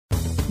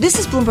This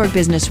is Bloomberg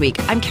Business Week.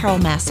 I'm Carol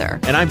Massar.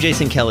 And I'm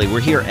Jason Kelly. We're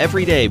here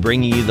every day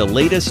bringing you the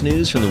latest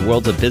news from the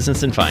worlds of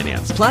business and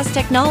finance. Plus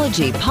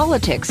technology,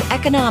 politics,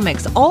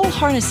 economics, all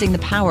harnessing the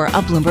power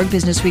of Bloomberg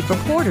Business Week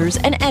reporters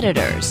and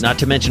editors. Not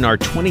to mention our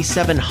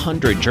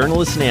 2,700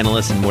 journalists and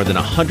analysts in more than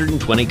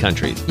 120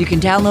 countries. You can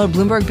download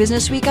Bloomberg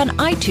Business Week on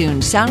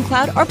iTunes,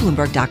 SoundCloud, or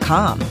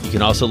Bloomberg.com. You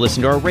can also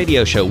listen to our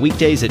radio show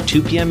weekdays at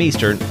 2 p.m.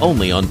 Eastern,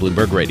 only on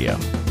Bloomberg Radio.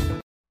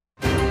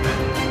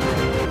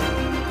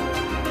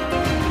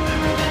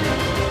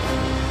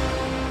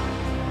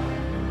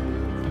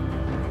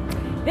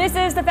 This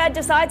is The Fed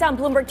Decides on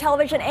Bloomberg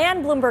Television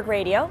and Bloomberg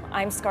Radio.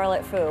 I'm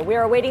Scarlet Fu. We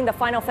are awaiting the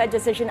final Fed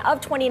decision of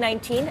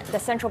 2019. The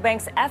central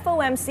bank's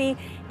FOMC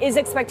is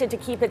expected to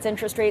keep its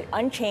interest rate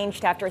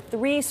unchanged after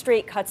 3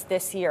 straight cuts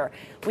this year.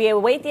 We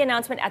await the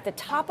announcement at the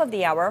top of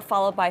the hour,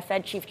 followed by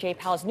Fed Chief Jay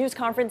Powell's news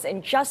conference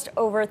in just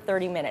over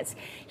 30 minutes.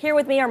 Here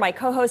with me are my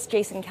co-hosts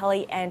Jason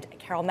Kelly and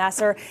Carol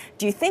Massar.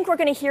 Do you think we're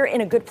going to hear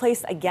in a good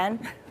place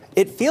again?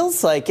 It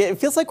feels like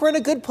we're in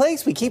a good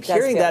place. We keep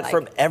hearing that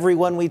from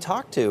everyone we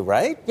talk to,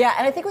 right? Yeah,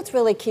 and I think what's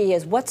really key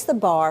is what's the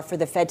bar for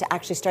the Fed to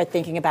actually start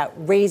thinking about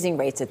raising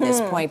rates at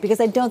this point? Because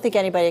I don't think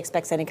anybody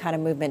expects any kind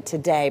of movement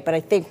today, but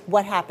I think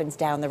what happens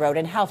down the road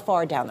and how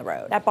far down the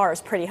road. That bar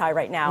is pretty high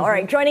right now. All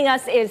right, joining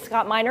us is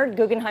Scott Minerd,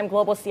 Guggenheim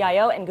Global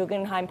CIO and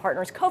Guggenheim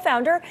Partners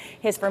co-founder.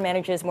 His firm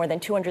manages more than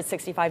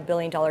 $265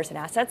 billion in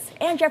assets.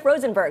 And Jeff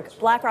Rosenberg,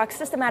 BlackRock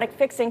Systematic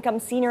Fixed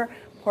Income Senior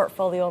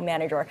Portfolio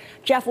Manager.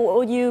 Jeff, what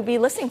will you be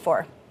listening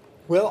for?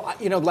 Well,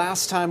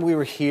 last time we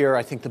were here,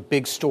 I think the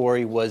big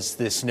story was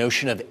this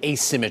notion of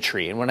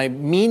asymmetry. And what I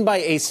mean by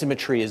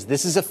asymmetry is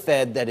this is a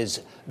Fed that is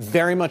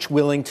very much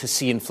willing to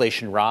see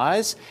inflation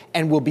rise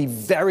and will be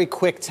very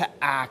quick to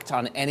act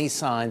on any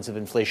signs of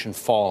inflation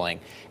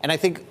falling. And I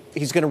think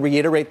he's going to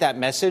reiterate that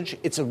message.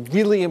 It's a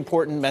really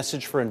important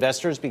message for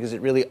investors because it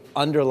really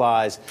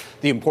underlies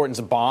the importance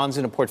of bonds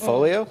in a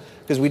portfolio,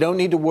 because we don't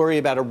need to worry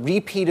about a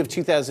repeat of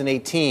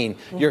 2018.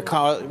 Your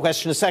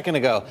question a second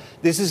ago,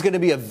 this is going to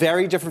be a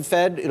very different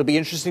Fed. It'll be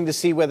interesting to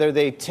see whether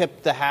they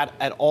tip the hat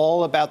at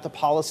all about the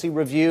policy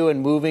review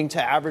and moving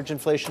to average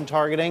inflation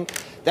targeting.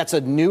 That's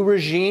a new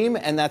regime,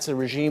 and that's a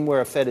regime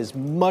where a Fed is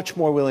much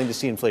more willing to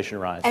see inflation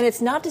rise. And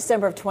it's not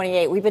December of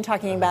 28. We've been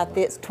talking about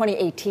this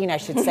 2018, I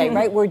should say,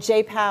 right, where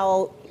Jay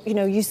Powell,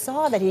 you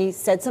saw that he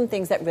said some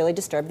things that really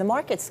disturbed the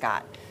market,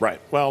 Scott. Right.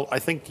 Well, I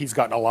think he's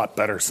gotten a lot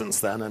better since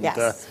then. And,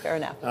 yes, fair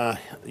enough.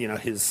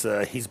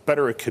 He's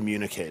better at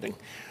communicating.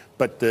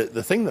 But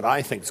the thing that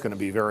I think is going to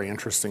be very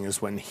interesting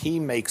is when he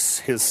makes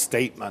his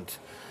statement,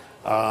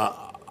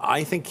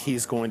 I think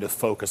he's going to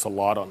focus a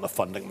lot on the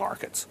funding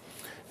markets.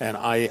 And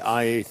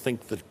I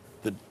think that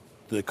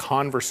the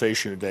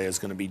conversation today is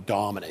going to be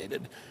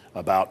dominated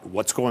about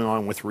what's going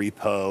on with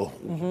repo.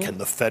 Can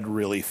the Fed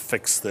really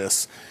fix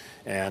this?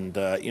 And,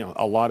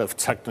 a lot of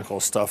technical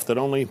stuff that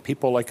only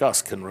people like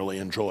us can really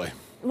enjoy.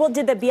 Well,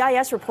 did the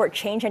BIS report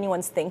change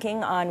anyone's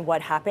thinking on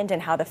what happened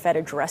and how the Fed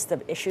addressed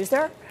the issues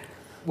there?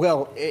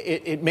 Well,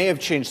 it may have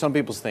changed some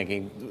people's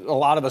thinking. A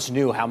lot of us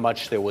knew how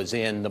much there was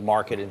in the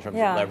market in terms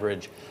of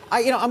leverage.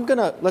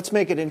 Let's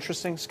make it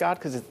interesting, Scott,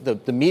 because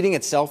the meeting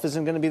itself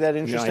isn't going to be that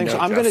interesting. Yeah, so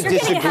I'm going to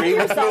disagree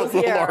with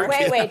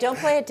you. Wait, don't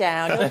play it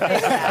down.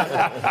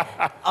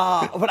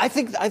 But I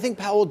think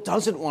Powell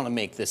doesn't want to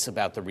make this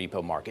about the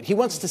repo market. He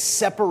wants to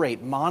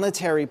separate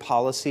monetary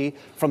policy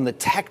from the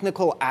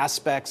technical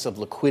aspects of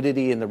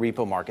liquidity in the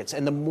repo markets.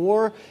 And the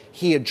more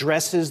he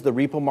addresses the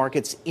repo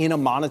markets in a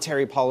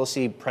monetary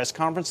policy press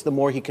conference, the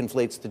more he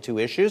conflates the two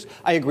issues.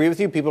 I agree with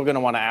you. People are going to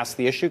want to ask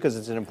the issue because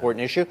it's an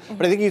important issue.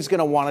 But I think he's going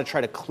to want to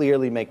try to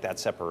clearly make that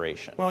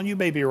separation. Well, you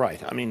may be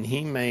right. I mean,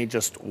 he may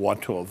just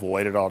want to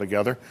avoid it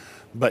altogether.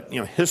 But,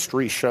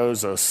 history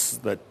shows us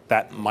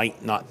that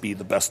might not be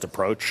the best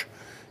approach.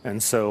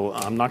 And so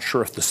I'm not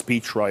sure if the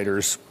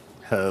speechwriters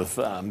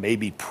have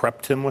maybe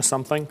prepped him with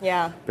something.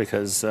 Yeah.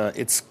 Because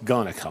it's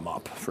going to come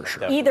up for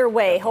sure. Either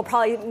way, he'll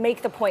probably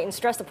make the point and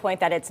stress the point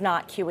that it's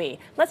not QE.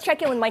 Let's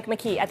check in with Mike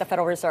McKee at the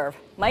Federal Reserve.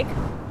 Mike?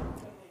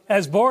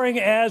 As boring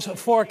as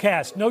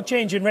forecast. No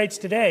change in rates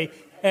today.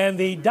 And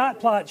the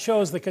dot plot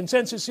shows the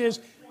consensus is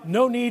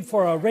no need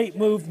for a rate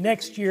move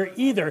next year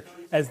either,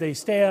 as they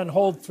stay on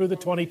hold through the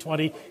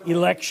 2020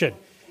 election.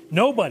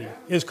 Nobody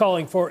is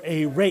calling for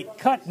a rate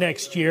cut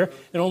next year,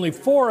 and only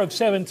 4 of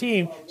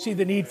 17 see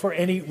the need for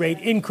any rate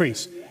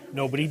increase.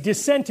 Nobody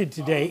dissented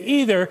today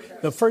either,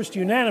 the first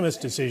unanimous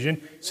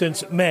decision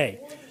since May.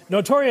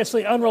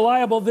 Notoriously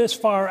unreliable this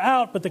far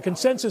out, but the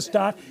consensus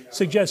dot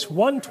suggests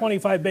one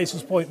 25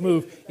 basis point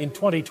move in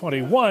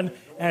 2021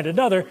 and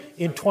another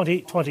in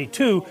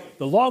 2022.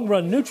 The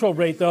long-run neutral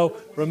rate, though,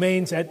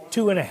 remains at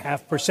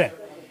 2.5%.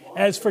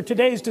 As for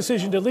today's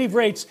decision to leave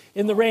rates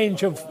in the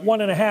range of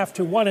 1.5%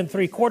 to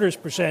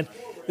 1.75%,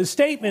 the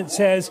statement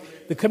says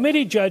the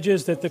committee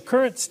judges that the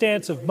current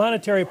stance of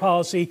monetary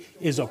policy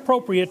is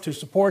appropriate to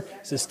support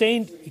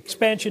sustained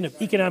expansion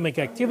of economic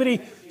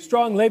activity,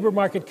 strong labor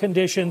market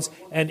conditions,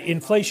 and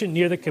inflation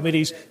near the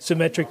committee's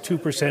symmetric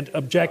 2%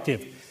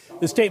 objective.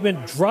 The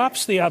statement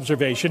drops the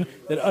observation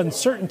that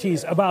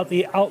uncertainties about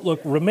the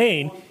outlook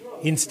remain.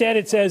 Instead,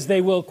 it says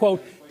they will,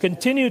 quote,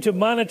 continue to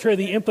monitor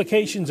the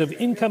implications of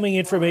incoming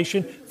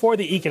information for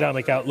the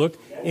economic outlook,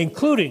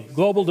 including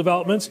global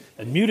developments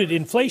and muted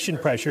inflation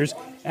pressures,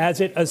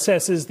 as it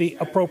assesses the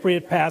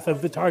appropriate path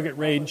of the target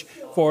range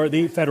for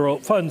the federal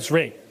funds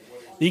rate.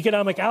 The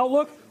economic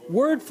outlook,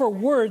 word for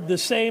word the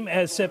same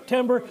as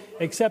September,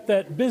 except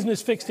that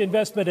business fixed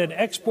investment and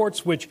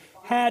exports, which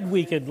had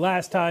weakened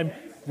last time,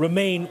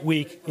 remain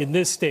weak in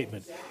this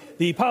statement.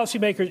 The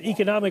policymakers'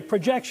 economic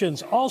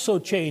projections also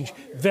change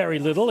very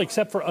little,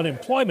 except for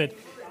unemployment.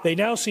 They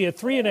now see a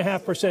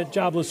 3.5%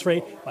 jobless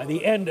rate by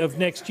the end of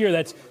next year.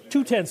 That's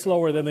 0.2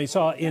 lower than they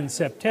saw in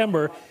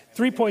September.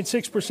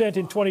 3.6%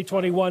 in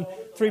 2021,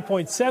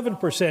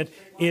 3.7%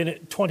 in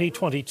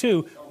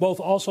 2022, both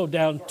also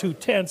down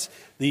 0.2.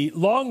 The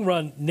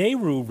long-run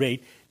NAIRU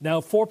rate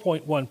now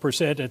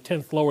 4.1%, a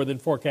tenth lower than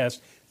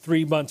forecast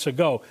 3 months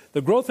ago.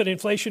 The growth and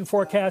inflation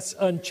forecasts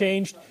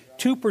unchanged.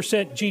 2%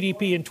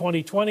 GDP in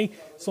 2020,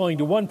 slowing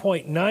to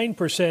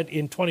 1.9%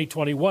 in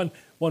 2021,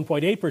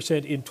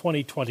 1.8% in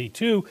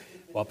 2022,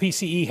 while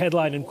PCE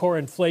headline and core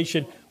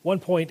inflation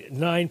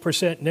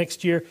 1.9%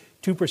 next year,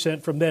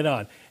 2% from then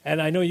on.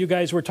 And I know you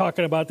guys were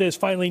talking about this.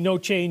 Finally, no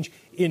change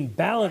in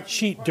balance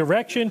sheet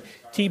direction.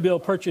 T-bill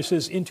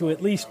purchases into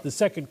at least the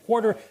second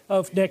quarter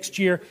of next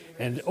year,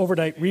 and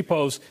overnight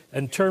repos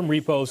and term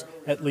repos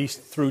at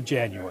least through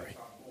January.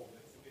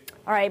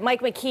 All right,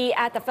 Mike McKee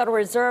at the Federal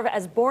Reserve,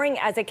 as boring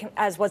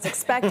as was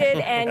expected,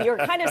 and you're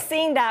kind of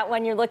seeing that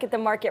when you look at the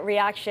market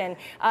reaction.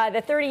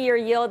 The 30-year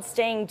yield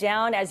staying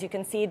down, as you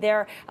can see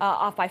there,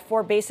 off by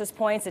 4 basis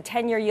points. The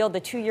 10-year yield, the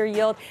 2-year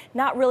yield,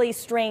 not really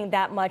straying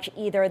that much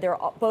either. They're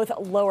both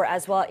lower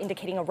as well,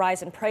 indicating a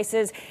rise in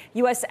prices.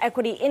 U.S.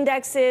 equity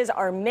indexes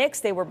are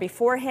mixed. They were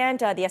beforehand.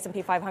 The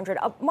S&P 500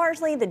 up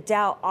marginally, the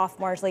Dow off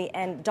marginally,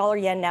 and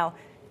dollar-yen now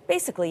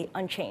basically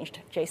unchanged.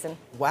 Jason.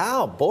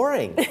 Wow,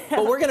 boring.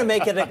 But we're going to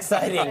make it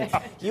exciting.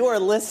 You are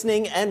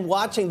listening and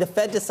watching The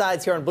Fed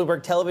Decides here on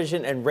Bloomberg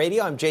Television and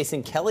Radio. I'm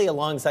Jason Kelly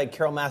alongside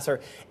Carol Massar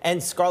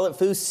and Scarlet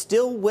Fu.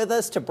 Still with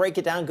us to break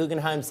it down,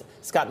 Guggenheim's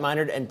Scott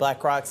Minerd and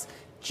BlackRock's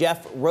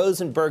Jeff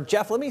Rosenberg.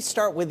 Jeff, let me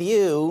start with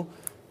you.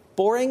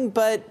 Boring,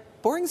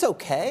 but boring's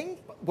okay?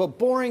 Well,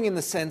 boring in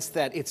the sense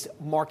that it's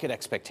market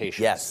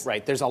expectations. Yes.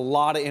 Right. There's a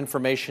lot of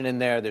information in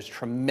there. There's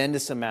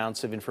tremendous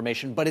amounts of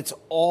information, but it's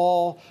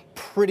all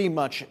pretty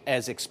much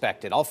as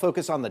expected. I'll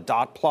focus on the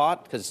dot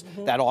plot because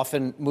that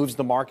often moves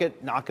the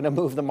market. Not going to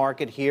move the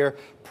market here.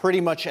 Pretty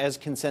much as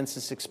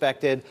consensus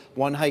expected.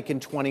 One hike in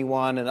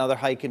 21, another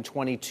hike in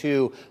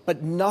 22,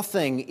 but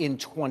nothing in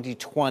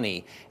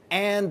 2020.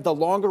 And the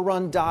longer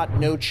run dot,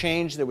 no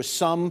change. There was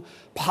some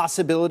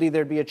possibility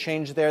there'd be a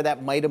change there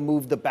that might have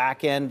moved the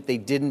back end. They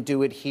didn't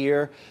do it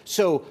here.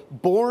 So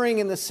boring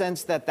in the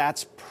sense that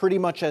that's pretty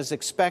much as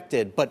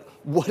expected. But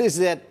what is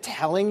that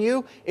telling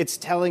you? It's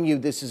telling you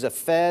this is a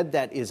Fed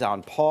that is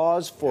on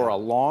pause for a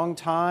long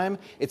time.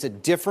 It's a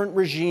different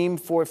regime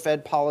for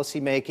Fed policy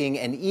making.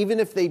 And even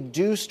if they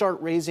do start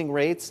raising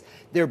rates,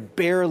 they're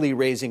barely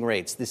raising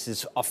rates. This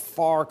is a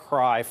far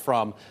cry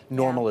from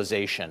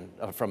normalization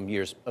from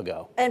years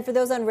ago. And for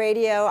those on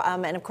radio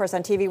and, of course,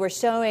 on TV, we're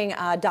showing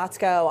dots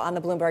go on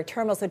the Bloomberg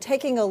terminal. So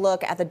taking a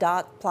look at the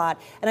dot plot,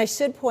 and I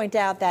should point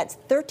out that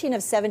 13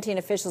 of 17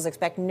 officials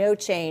expect no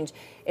change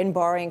in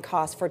borrowing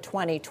costs for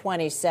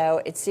 2020.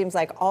 So it seems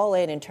like all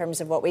in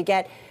terms of what we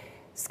get.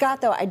 Scott,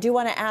 though, I do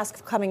want to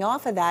ask, coming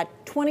off of that,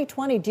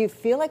 2020, do you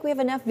feel like we have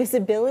enough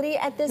visibility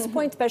at this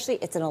point, especially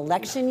it's an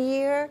election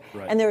year,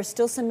 and there are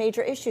still some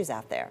major issues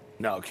out there?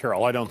 No,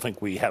 Carol, I don't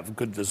think we have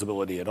good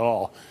visibility at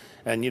all.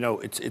 And, you know,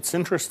 it's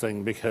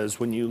interesting because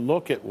when you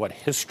look at what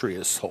history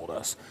has told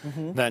us,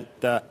 that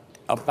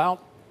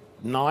about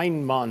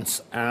 9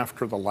 months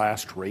after the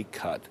last rate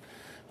cut,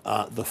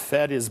 the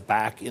Fed is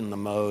back in the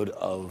mode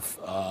of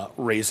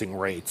raising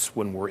rates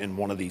when we're in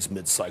one of these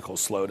mid-cycle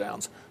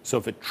slowdowns. So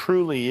if it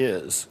truly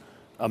is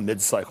a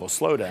mid-cycle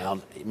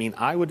slowdown, I mean,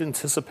 I would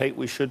anticipate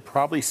we should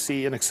probably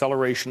see an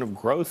acceleration of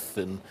growth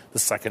in the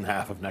second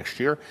half of next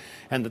year,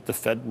 and that the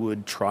Fed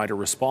would try to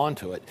respond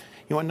to it.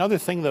 You know, another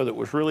thing, though, that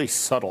was really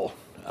subtle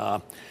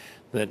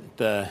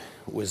that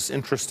was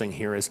interesting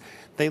here is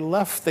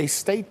they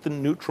state the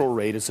neutral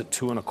rate is at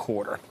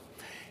 2.25%.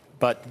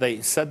 But they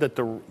said that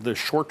the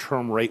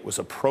short-term rate was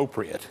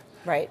appropriate,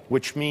 right?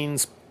 Which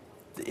means,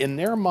 in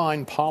their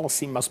mind,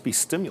 policy must be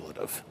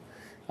stimulative.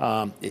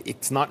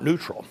 It's not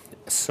neutral.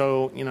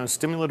 So, you know,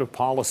 stimulative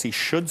policy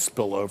should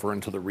spill over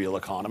into the real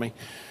economy.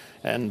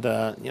 And,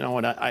 you know,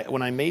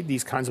 when I made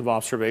these kinds of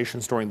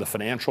observations during the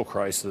financial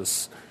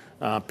crisis,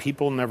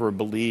 people never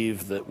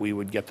believed that we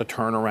would get the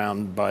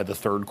turnaround by the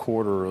third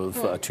quarter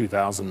of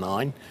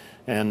 2009.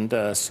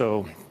 And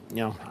so, you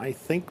know, I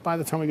think by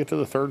the time we get to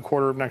the third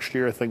quarter of next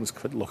year, things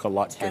could look a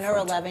lot different. 10 or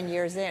 11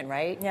 years in,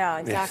 right? Yeah,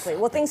 exactly.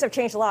 Well, things have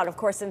changed a lot, of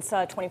course, since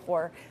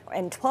 24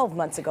 and 12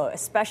 months ago,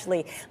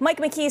 especially. Mike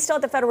McKee, still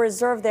at the Federal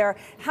Reserve there.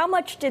 How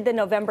much did the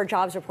November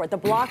jobs report, the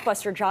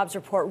blockbuster jobs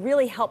report,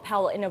 really help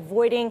Powell in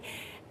avoiding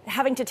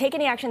having to take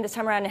any action this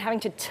time around and having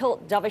to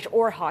tilt dovish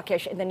or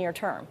hawkish in the near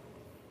term?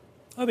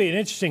 That'll be an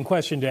interesting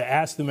question to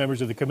ask the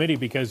members of the committee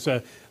because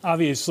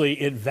obviously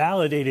it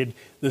validated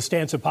the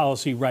stance of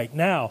policy right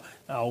now.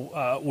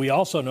 We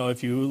also know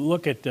if you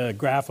look at the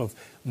graph of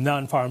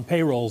non-farm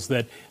payrolls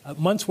that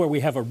months where we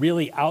have a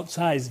really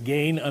outsized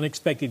gain,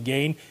 unexpected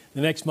gain,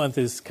 the next month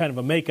is kind of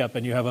a makeup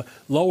and you have a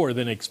lower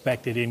than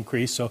expected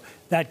increase. So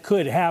that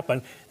could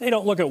happen. They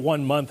don't look at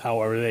 1 month,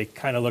 however, they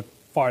kind of look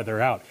farther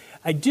out.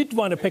 I did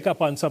want to pick up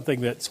on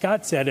something that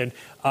Scott said and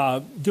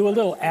do a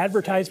little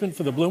advertisement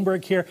for the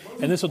Bloomberg here.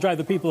 And this will drive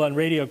the people on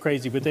radio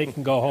crazy, but they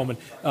can go home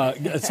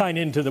and sign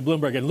into the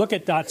Bloomberg and look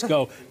at Dots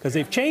Go because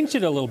they've changed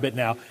it a little bit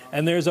now.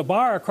 And there's a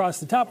bar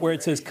across the top where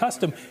it says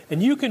custom,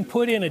 and you can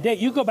put in a date.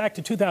 You go back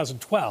to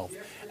 2012.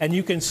 And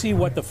you can see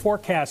what the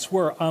forecasts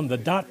were on the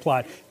dot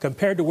plot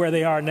compared to where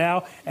they are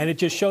now. And it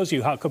just shows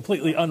you how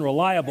completely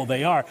unreliable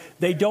they are.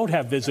 They don't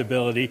have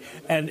visibility,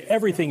 and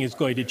everything is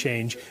going to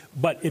change.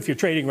 But if you're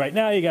trading right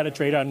now, you got to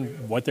trade on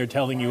what they're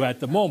telling you at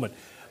the moment,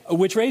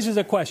 which raises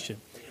a question.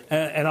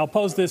 And I'll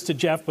pose this to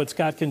Jeff, but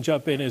Scott can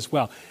jump in as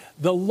well.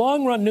 The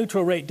long-run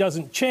neutral rate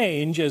doesn't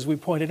change, as we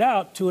pointed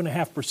out,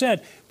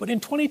 2.5%. But in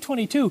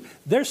 2022,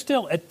 they're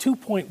still at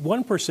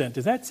 2.1%.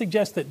 Does that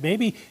suggest that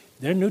maybe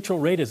their neutral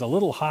rate is a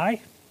little high?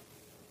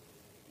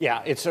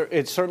 Yeah, it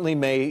certainly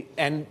may.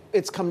 And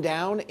it's come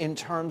down in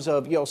terms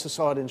of, you also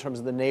saw it in terms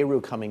of the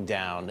NAIRU coming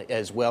down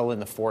as well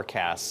in the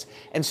forecasts.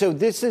 And so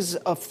this is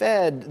a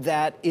Fed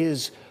that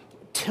is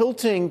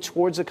tilting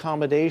towards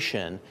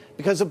accommodation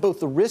because of both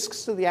the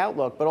risks to the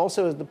outlook, but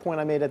also, as the point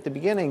I made at the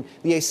beginning,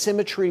 the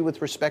asymmetry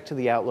with respect to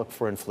the outlook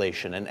for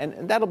inflation.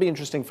 And that'll be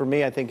interesting for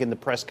me, I think, in the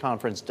press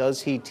conference. Does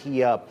he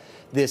tee up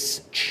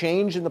this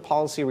change in the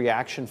policy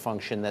reaction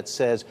function that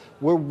says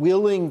we're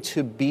willing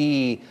to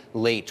be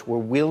late, we're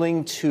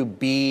willing to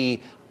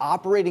be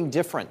operating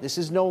different? This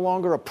is no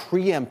longer a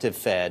preemptive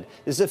Fed.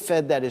 This is a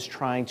Fed that is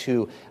trying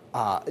to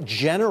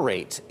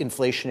generate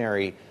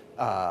inflationary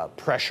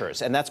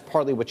pressures, and that's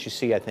partly what you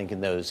see, I think,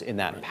 in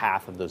that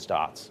path of those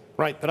dots.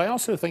 Right, but I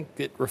also think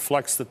it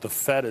reflects that the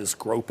Fed is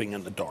groping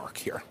in the dark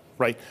here,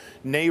 right?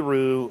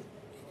 NAIRU,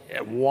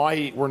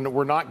 why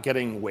we're not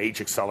getting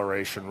wage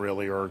acceleration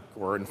really, or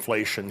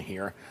inflation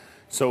here.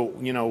 So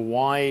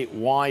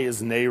why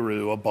is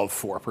NAIRU above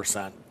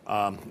 4%?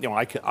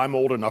 I'm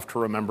old enough to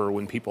remember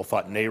when people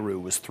thought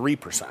NAIRU was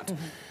 3%.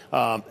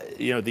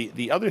 Mm-hmm.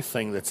 The other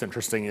thing that's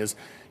interesting is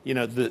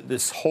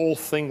this whole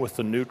thing with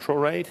the neutral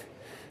rate.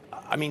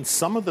 I mean,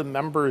 some of the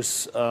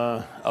members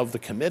of the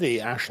committee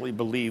actually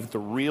believe the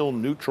real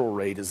neutral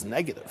rate is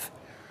negative.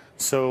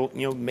 So,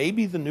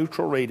 maybe the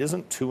neutral rate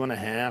isn't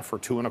 2.5 or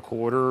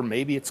 2.25.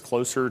 Maybe it's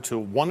closer to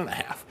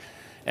 1.5.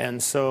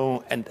 And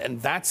so,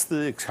 and that's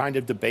the kind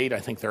of debate I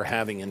think they're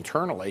having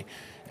internally.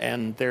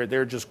 And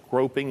they're just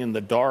groping in the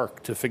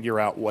dark to figure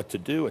out what to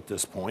do at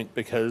this point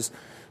because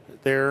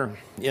they're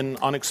in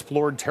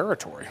unexplored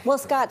territory. Well,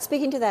 Scott,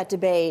 speaking to that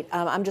debate,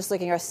 I'm just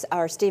looking at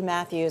our Steve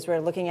Matthews. We're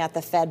looking at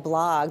the Fed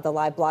blog, the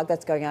live blog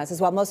that's going on. It says,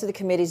 while most of the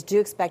committees do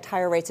expect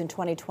higher rates in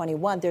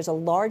 2021, there's a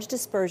large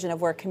dispersion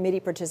of where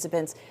committee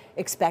participants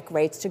expect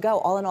rates to go.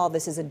 All in all,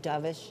 this is a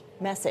dovish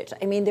message.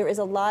 I mean, there is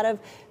a lot of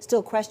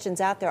still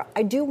questions out there.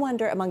 I do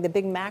wonder among the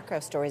big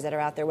macro stories that are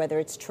out there, whether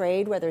it's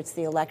trade, whether it's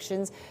the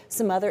elections,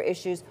 some other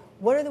issues,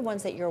 what are the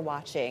ones that you're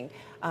watching,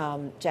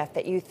 Jeff,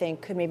 that you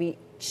think could maybe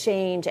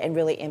change and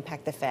really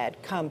impact the Fed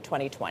come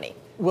 2020?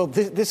 Well,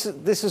 this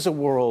is a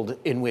world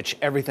in which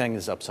everything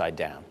is upside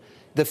down.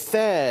 The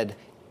Fed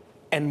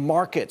and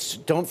markets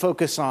don't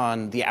focus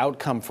on the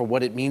outcome for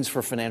what it means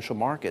for financial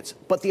markets,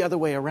 but the other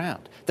way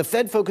around. The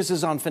Fed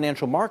focuses on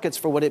financial markets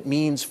for what it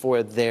means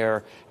for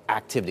their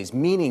activities,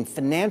 meaning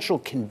financial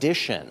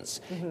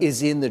conditions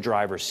is in the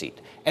driver's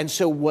seat. And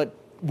so what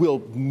will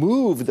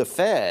move the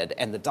Fed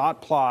and the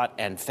dot plot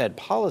and Fed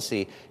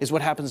policy is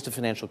what happens to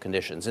financial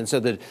conditions. And so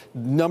the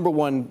number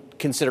one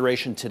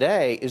consideration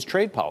today is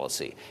trade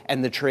policy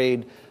and the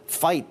trade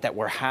fight that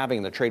we're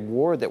having, the trade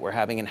war that we're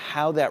having, and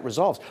how that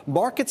resolves.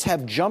 Markets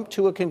have jumped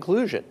to a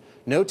conclusion.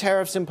 No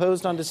tariffs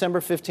imposed on December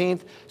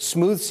 15th,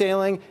 smooth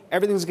sailing,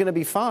 everything's going to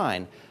be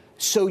fine.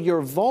 So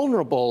you're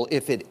vulnerable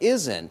if it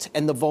isn't,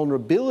 and the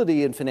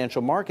vulnerability in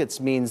financial markets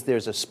means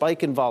there's a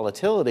spike in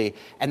volatility,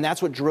 and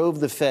that's what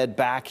drove the Fed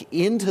back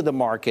into the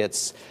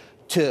markets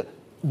to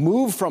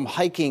move from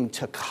hiking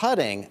to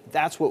cutting.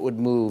 That's what would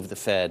move the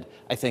Fed,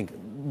 I think,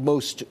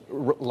 most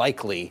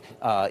likely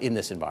in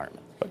this environment.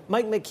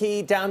 Mike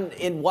McKee down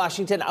in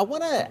Washington, I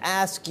want to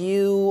ask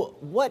you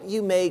what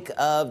you make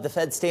of the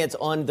Fed stance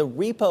on the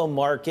repo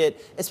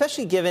market,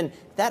 especially given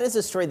that is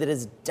a story that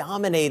has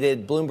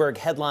dominated Bloomberg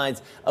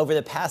headlines over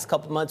the past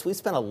couple of months. We've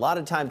spent a lot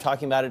of time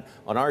talking about it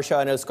on our show.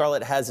 I know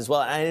Scarlett has as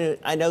well.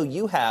 I know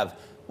you have.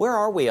 Where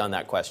are we on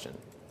that question?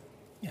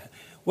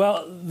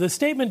 Well, the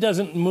statement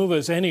doesn't move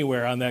us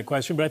anywhere on that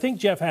question, but I think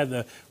Jeff had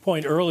the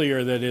point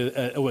earlier that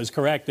it was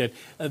correct, that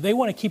they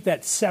want to keep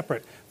that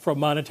separate from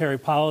monetary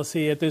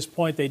policy at this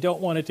point. They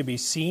don't want it to be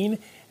seen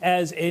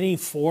as any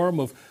form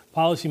of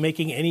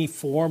policymaking, any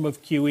form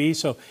of QE.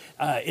 So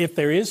if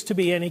there is to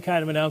be any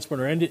kind of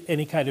announcement or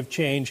any kind of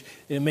change,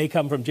 it may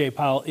come from Jay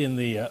Powell in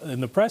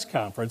the press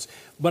conference.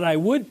 But I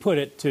would put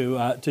it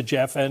to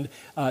Jeff and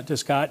to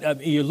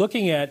Scott. You're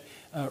looking at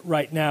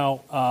right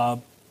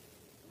now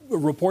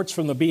reports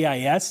from the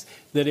BIS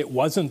that it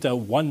wasn't a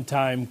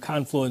one-time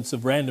confluence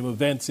of random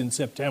events in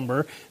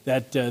September,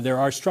 that there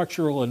are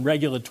structural and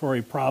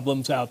regulatory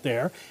problems out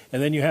there.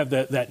 And then you have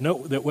that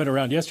note that went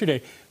around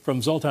yesterday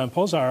from Zoltan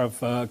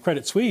Pozsar of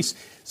Credit Suisse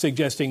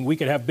suggesting we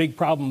could have big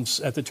problems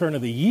at the turn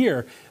of the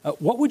year.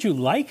 What would you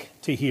like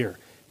to hear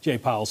Jay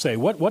Powell say?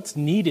 What's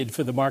needed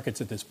for the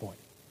markets at this point?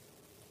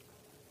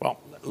 Well,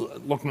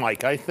 look,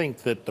 Mike, I think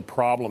that the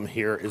problem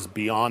here is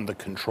beyond the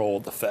control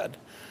of the Fed.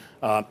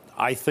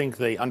 I think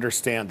they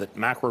understand that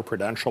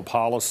macroprudential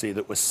policy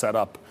that was set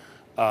up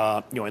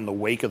in the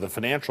wake of the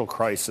financial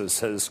crisis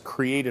has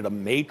created a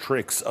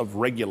matrix of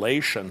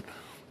regulation,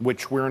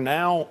 which we're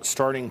now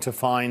starting to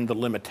find the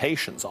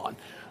limitations on.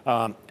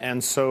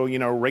 And so,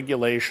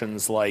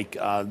 regulations like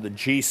the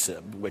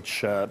GSIB,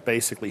 which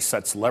basically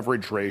sets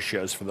leverage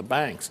ratios for the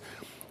banks,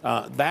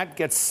 that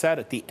gets set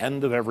at the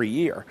end of every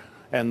year.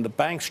 And the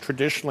banks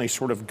traditionally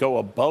sort of go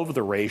above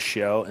the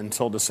ratio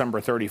until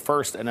December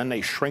 31st, and then they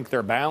shrink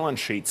their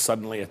balance sheet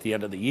suddenly at the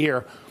end of the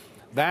year.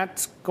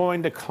 That's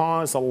going to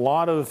cause a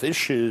lot of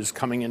issues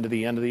coming into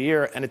the end of the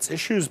year, and it's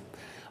issues,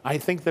 I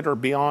think, that are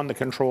beyond the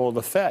control of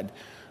the Fed.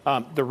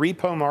 The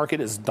repo market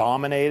is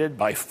dominated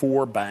by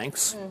 4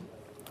 banks.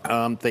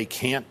 They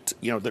can't,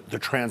 the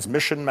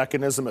transmission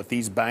mechanism, if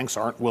these banks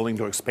aren't willing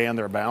to expand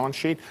their balance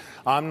sheet,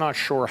 I'm not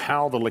sure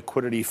how the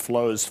liquidity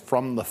flows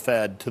from the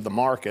Fed to the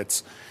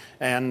markets.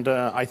 And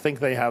I think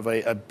they have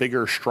a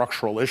bigger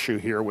structural issue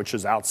here, which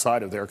is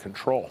outside of their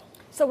control.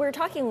 So we were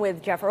talking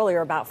with Jeff earlier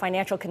about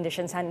financial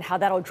conditions and how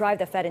that'll drive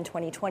the Fed in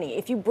 2020.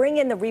 If you bring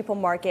in the repo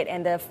market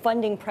and the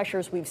funding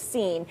pressures we've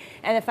seen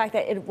and the fact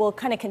that it will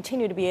kind of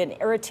continue to be an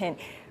irritant,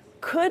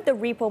 could the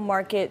repo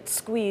market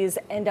squeeze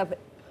end up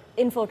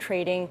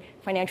infiltrating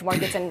financial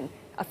markets and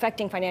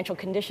affecting financial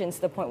conditions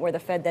to the point where the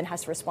Fed then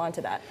has to respond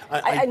to that?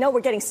 I know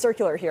we're getting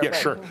circular here. Yeah,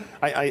 sure.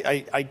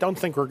 I don't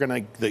think we're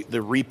going to, the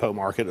repo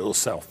market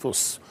itself,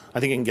 I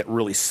think it can get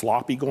really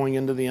sloppy going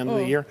into the end of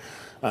the year.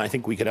 I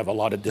think we could have a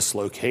lot of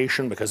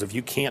dislocation because if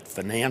you can't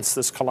finance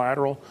this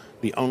collateral,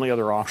 the only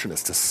other option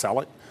is to sell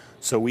it.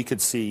 So we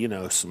could see,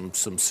 some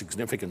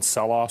significant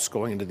sell-offs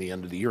going into the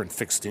end of the year and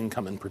fixed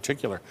income in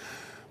particular.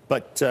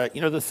 But,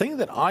 the thing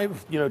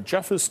that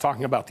Jeff is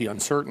talking about the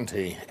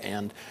uncertainty,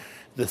 and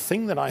the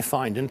thing that I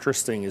find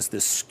interesting is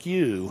this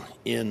skew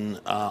in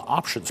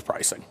options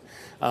pricing.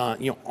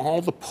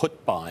 All the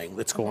put buying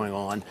that's going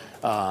on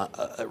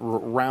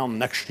around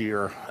next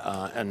year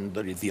and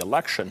the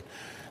election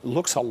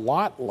looks a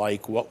lot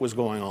like what was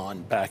going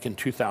on back in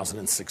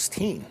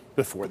 2016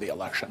 before the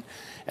election.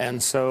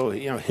 And so,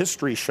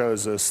 history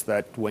shows us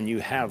that when you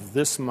have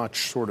this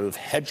much sort of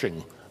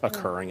hedging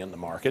occurring in the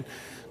market,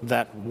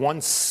 that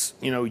once,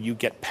 you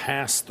get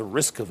past the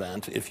risk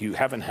event, if you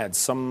haven't had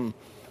some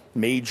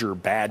major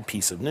bad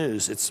piece of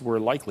news, we're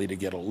likely to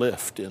get a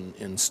lift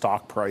in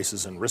stock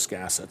prices and risk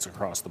assets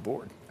across the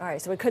board. All right,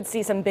 so we could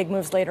see some big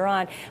moves later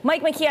on.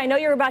 Mike McKee, I know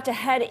you're about to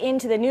head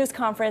into the news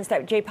conference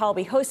that Jay Powell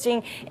will be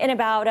hosting in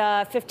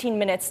about 15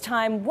 minutes'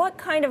 time. What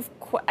kind of,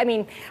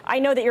 I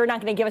know that you're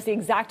not going to give us the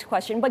exact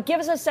question, but give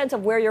us a sense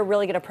of where you're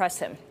really going to press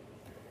him.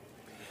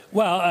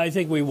 Well, I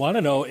think we want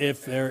to know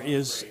if there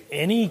is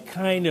any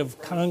kind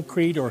of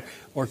concrete or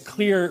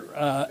clear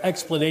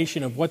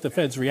explanation of what the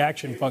Fed's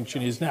reaction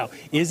function is now.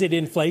 Is it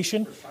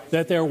inflation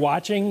that they're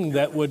watching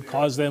that would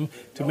cause them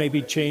to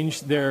maybe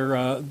change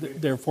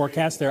their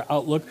forecast, their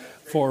outlook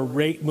for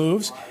rate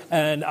moves?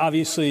 And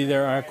obviously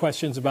there are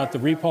questions about the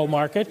repo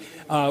market.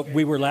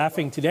 We were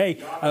laughing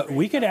today.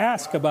 We could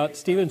ask about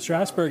Steven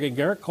Strasburg and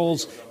Garrett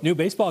Cole's new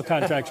baseball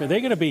contracts. Are they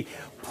going to be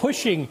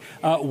pushing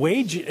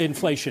wage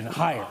inflation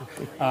higher?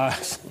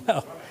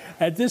 So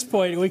at this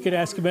point, we could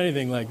ask him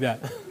anything like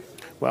that.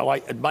 Well,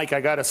 Mike,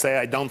 I got to say,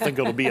 I don't think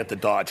it'll be at the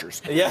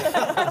Dodgers.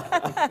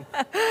 Yeah.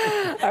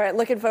 All right,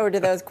 looking forward to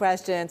those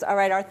questions. All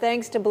right, our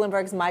thanks to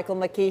Bloomberg's Michael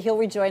McKee. He'll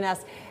rejoin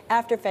us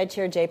after Fed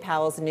Chair Jay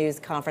Powell's news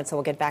conference, so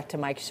we'll get back to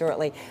Mike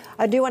shortly.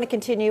 We do want to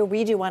continue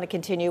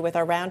with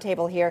our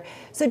roundtable here.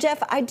 So,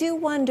 Jeff, I do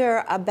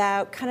wonder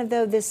about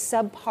this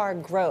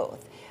subpar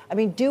growth.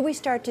 Do we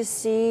start to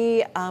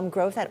see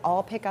growth at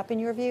all pick up in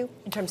your view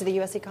in terms of the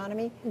U.S.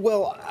 economy?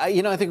 Well, I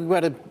think we've got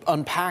to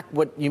unpack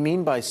what you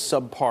mean by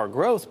subpar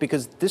growth,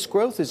 because this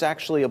growth is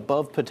actually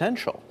above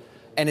potential.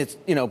 And it's,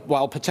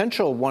 while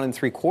potential 1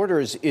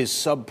 3/4 is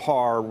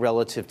subpar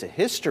relative to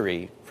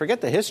history,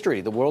 forget the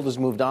history. The world has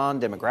moved on.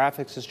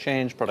 Demographics has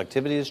changed.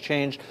 Productivity has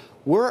changed.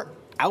 We're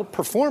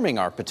outperforming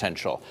our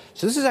potential.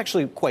 So this is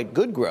actually quite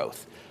good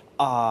growth.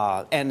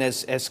 And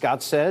as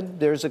Scott said,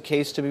 there's a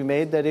case to be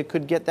made that it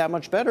could get that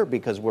much better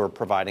because we're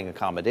providing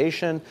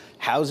accommodation,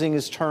 housing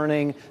is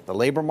turning, the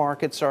labor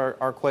markets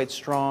are quite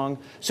strong.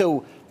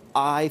 So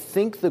I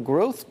think the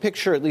growth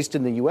picture, at least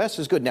in the U.S.,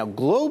 is good. Now,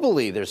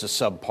 globally, there's a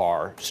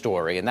subpar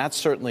story, and that's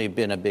certainly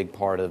been a big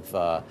part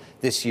of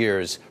this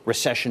year's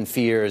recession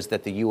fears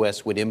that the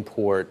U.S. would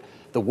import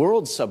the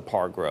world's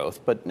subpar growth.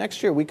 But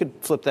next year, we could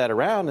flip that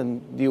around,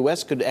 and the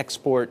U.S. could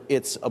export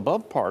its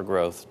above par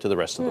growth to the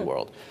rest of the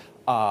world.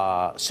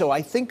 So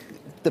I think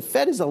the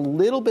Fed is a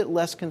little bit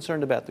less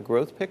concerned about the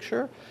growth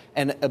picture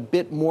and a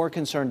bit more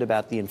concerned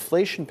about the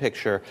inflation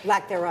picture.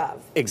 Lack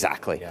thereof.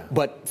 Exactly. Yeah.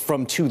 But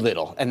from too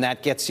little. And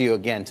that gets you,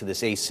 again, to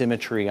this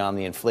asymmetry on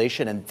the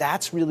inflation. And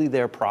that's really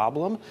their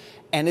problem.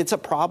 And it's a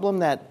problem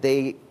that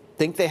they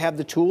think they have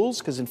the tools,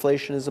 because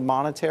inflation is a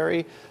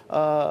monetary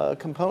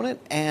component.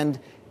 And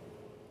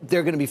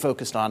they're going to be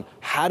focused on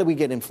how do we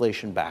get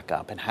inflation back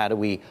up and how do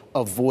we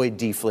avoid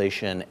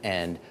deflation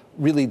and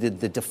really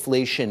the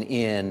deflation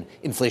in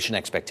inflation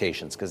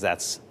expectations, because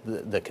that's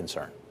the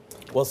concern.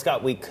 Well,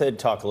 Scott, we could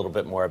talk a little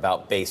bit more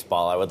about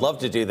baseball. I would love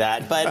to do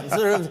that, but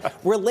sort of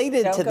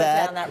related Don't to go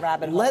that, down that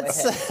rabbit hole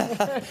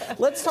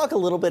let's talk a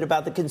little bit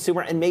about the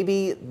consumer and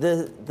maybe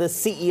the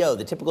CEO,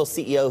 the typical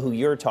CEO who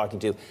you're talking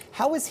to.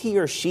 How is he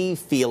or she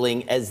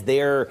feeling as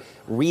they're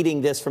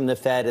reading this from the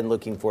Fed and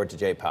looking forward to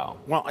Jay Powell?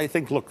 Well, I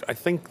think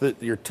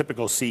that your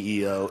typical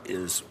CEO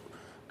is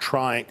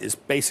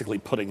basically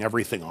putting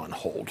everything on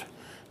hold.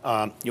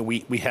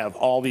 We have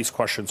all these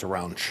questions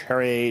around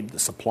trade, the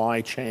supply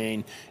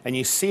chain, and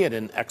you see it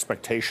in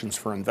expectations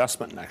for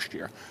investment next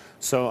year.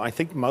 So I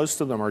think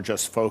most of them are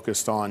just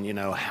focused on,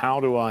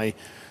 how do I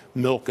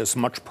milk as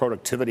much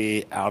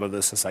productivity out of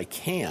this as I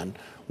can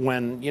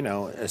when,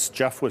 as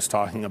Jeff was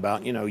talking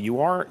about,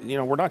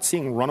 we're not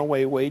seeing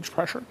runaway wage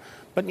pressure,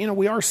 but,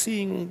 we are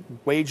seeing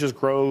wages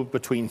grow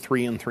between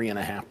 3 and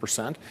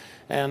 3.5%.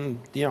 And,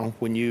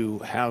 when you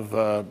have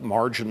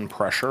margin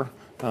pressure,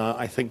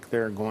 I think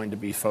they're going to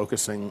be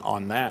focusing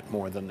on that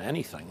more than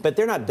anything. But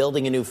they're not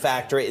building a new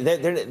factory.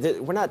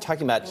 We're not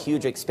talking about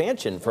huge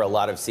expansion for a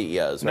lot of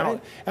CEOs, right?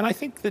 No, and I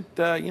think that,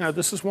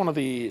 this is one of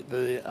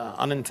the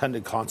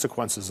unintended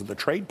consequences of the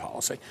trade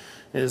policy,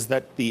 is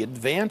that the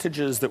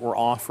advantages that were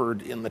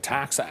offered in the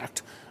Tax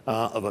Act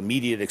of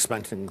immediate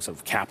expensing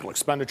of capital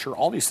expenditure,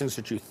 all these things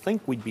that you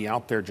think we'd be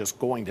out there just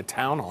going to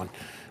town on,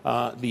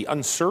 the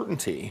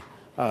uncertainty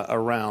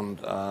around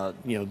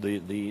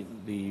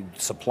the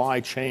supply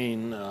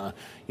chain,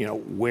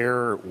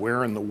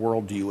 where in the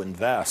world do you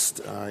invest,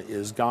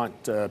 is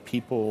got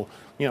people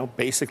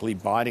basically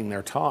biding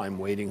their time,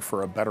 waiting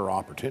for a better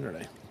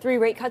opportunity. 3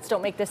 rate cuts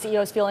don't make the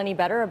CEOs feel any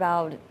better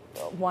about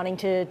wanting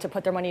to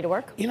put their money to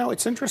work?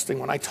 It's interesting.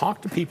 When I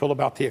talk to people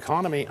about the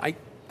economy,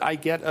 I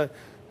get a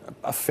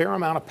fair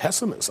amount of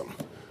pessimism.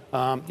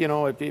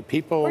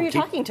 People. Who are you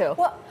talking to?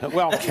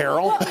 Well,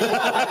 Carol. But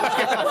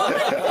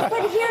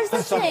here's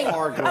the thing.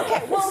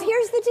 Okay, well,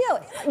 here's the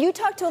deal. You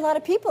talk to a lot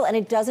of people, and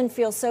it doesn't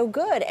feel so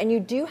good. And you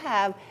do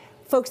have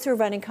folks who are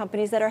running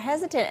companies that are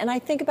hesitant. And I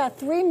think about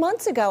 3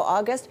 months ago,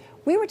 August,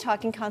 we were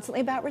talking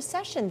constantly about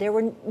recession. There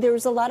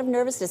was a lot of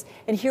nervousness.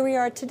 And here we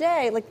are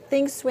today,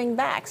 things swing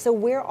back. So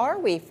where are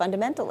we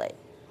fundamentally?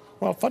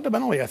 Well,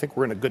 fundamentally, I think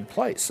we're in a good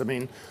place. I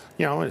mean,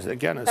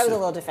 again, that was a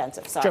little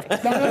defensive. Sorry.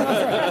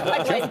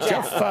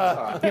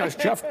 As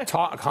Jeff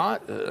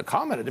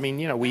commented, I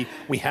mean,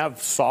 we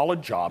have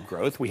solid job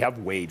growth, we have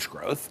wage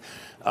growth.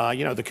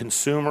 The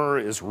consumer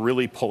is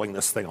really pulling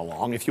this thing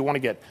along. If you want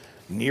to get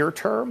near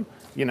term,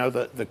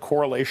 the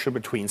correlation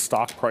between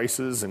stock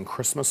prices and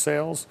Christmas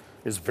sales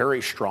is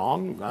very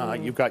strong.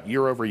 You've got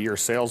year-over-year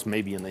sales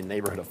maybe in the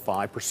neighborhood of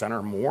 5%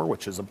 or more,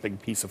 which is a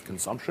big piece of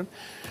consumption.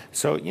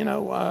 So,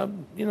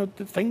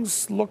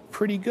 things look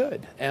pretty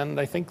good. And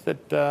I think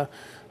that,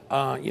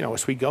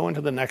 as we go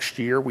into the next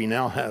year, we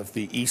now have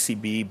the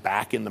ECB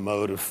back in the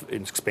mode of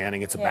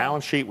expanding its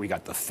balance sheet. We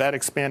got the Fed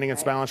expanding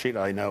its balance sheet.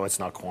 I know it's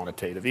not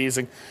quantitative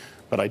easing,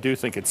 but I do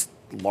think it's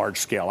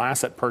large-scale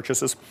asset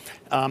purchases.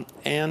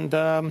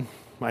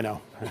 I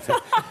know.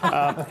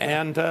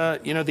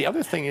 The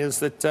other thing is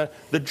that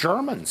the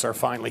Germans are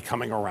finally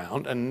coming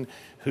around, and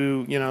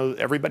who,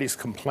 everybody's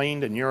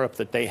complained in Europe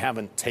that they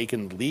haven't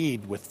taken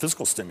lead with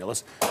fiscal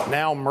stimulus.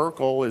 Now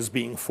Merkel is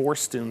being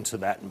forced into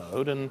that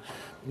mode, and,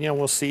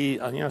 we'll see,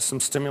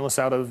 some stimulus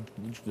out of,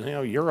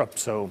 Europe.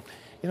 So,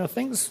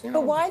 things.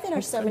 But why then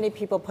are so many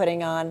people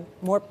putting on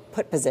more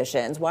put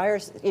positions? Why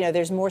are,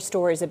 there's more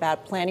stories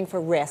about planning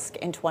for risk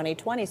in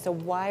 2020. So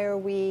why are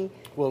we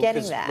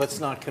getting that? Let's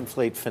not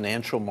conflate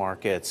financial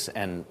markets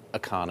and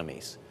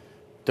economies.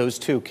 Those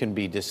two can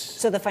be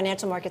So the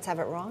financial markets have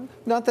it wrong?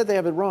 Not that they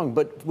have it wrong,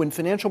 but when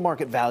financial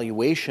market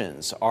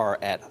valuations are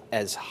at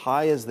as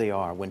high as they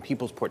are, when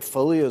people's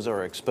portfolios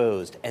are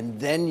exposed, and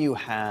then you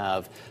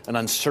have an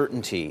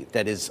uncertainty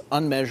that is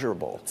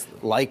unmeasurable,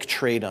 like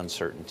trade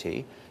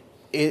uncertainty,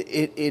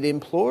 it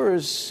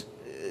implores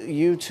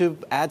you to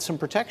add some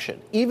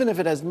protection, even if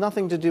it has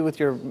nothing to do with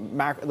your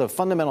the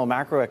fundamental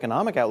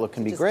macroeconomic outlook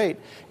can be great,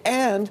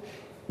 and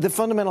the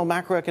fundamental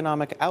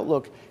macroeconomic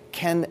outlook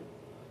can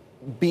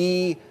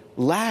be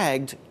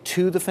lagged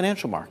to the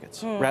financial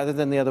markets rather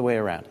than the other way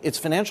around. It's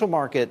financial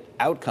market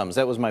outcomes,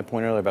 that was my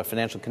point earlier about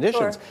financial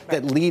conditions,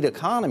 that lead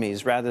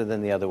economies rather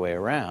than the other way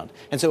around.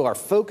 And so our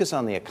focus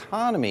on the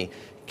economy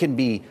can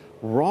be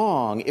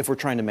wrong if we're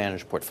trying to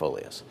manage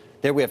portfolios.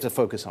 There we have to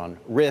focus on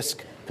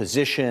risk,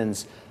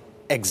 positions,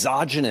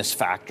 exogenous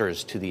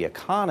factors to the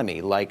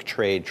economy like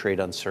trade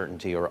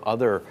uncertainty, or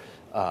other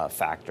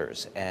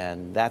factors.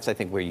 And that's, I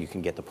think, where you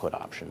can get the put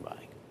option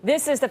buying.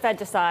 This is The Fed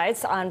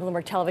Decides on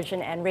Bloomberg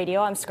Television and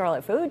Radio. I'm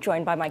Scarlet Fu,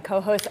 joined by my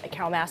co-hosts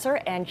Carol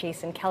Massar and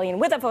Jason Kelly. And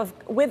with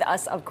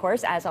us, of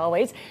course, as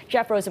always,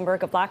 Jeff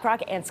Rosenberg of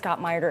BlackRock and Scott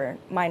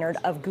Minerd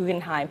of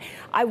Guggenheim.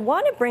 I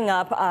want to bring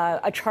up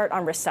a chart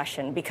on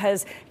recession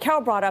because Carol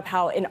brought up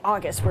how in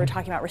August we were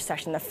talking about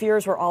recession. The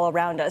fears were all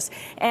around us.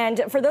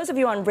 And for those of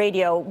you on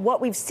radio,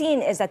 what we've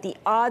seen is that the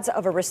odds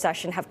of a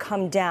recession have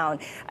come down.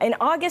 In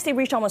August, they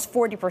reached almost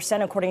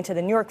 40%, according to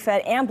the New York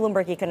Fed and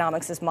Bloomberg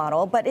Economics'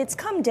 model. But it's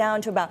come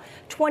down to about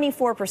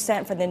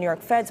 24% for the New York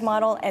Fed's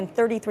model and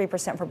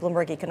 33% for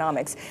Bloomberg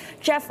Economics.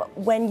 Jeff,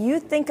 when you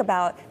think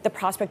about the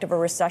prospect of a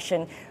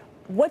recession,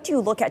 what do you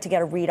look at to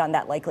get a read on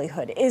that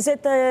likelihood? Is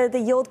it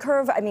the yield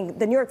curve? I mean,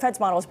 the New York Fed's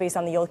model is based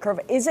on the yield curve.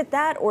 Is it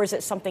that, or is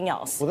it something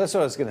else? Well, that's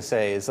what I was going to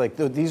say. Is like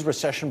these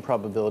recession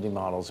probability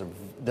models,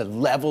 the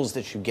levels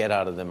that you get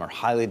out of them are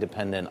highly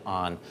dependent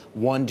on,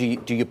 one, do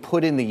you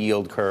put in the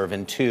yield curve,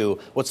 and two,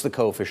 what's the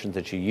coefficient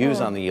that you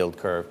use on the yield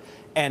curve?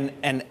 And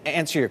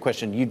answer your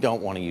question, you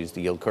don't want to use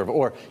the yield curve,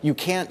 or you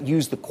can't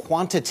use the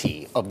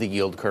quantity of the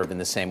yield curve in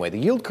the same way. The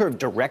yield curve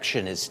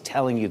direction is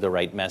telling you the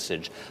right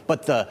message,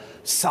 but the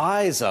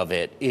size of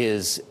it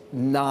is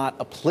not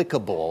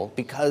applicable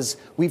because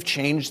we've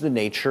changed the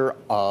nature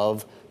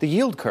of the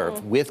yield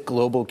curve with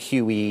global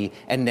QE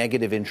and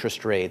negative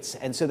interest rates.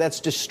 And so that's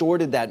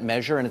distorted that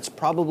measure, and it's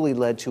probably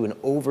led to an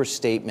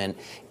overstatement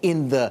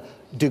in the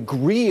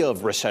degree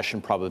of recession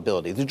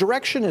probability. The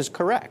direction is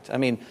correct. I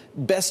mean,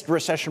 best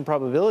recession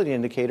probability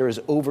indicator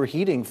is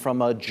overheating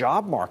from a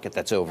job market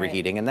that's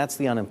overheating, and that's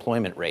the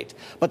unemployment rate.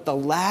 But the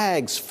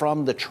lags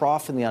from the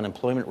trough in the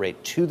unemployment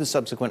rate to the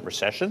subsequent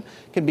recession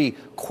can be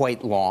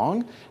quite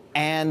long.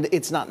 And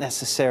it's not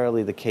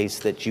necessarily the case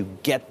that you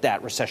get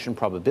that recession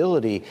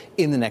probability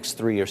in the next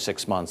 3 or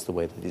 6 months, the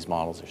way that these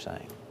models are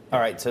saying. All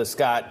right, so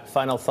Scott,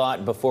 final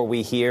thought before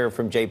we hear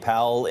from Jay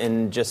Powell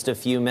in just a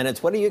few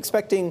minutes. What are you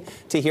expecting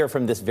to hear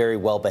from this very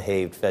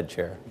well-behaved Fed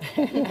chair?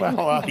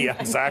 Well, yeah,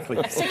 exactly.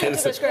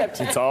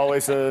 It's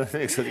always an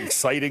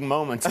exciting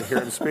moment to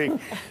hear him speak.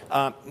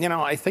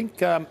 I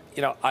think,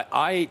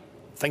 I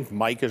think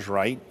Mike is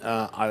right.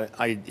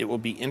 It will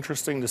be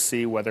interesting to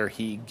see whether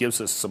he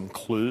gives us some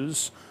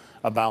clues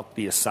about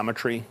the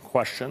asymmetry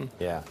question.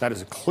 Yeah. That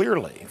is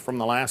clearly, from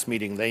the last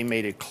meeting, they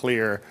made it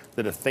clear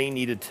that if they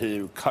needed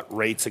to cut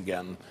rates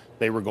again,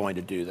 they were going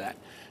to do that.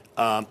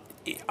 I'm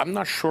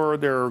not sure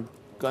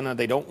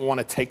they don't want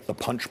to take the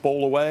punch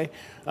bowl away,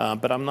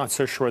 but I'm not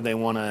so sure they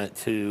want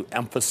to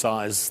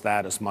emphasize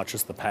that as much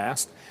as the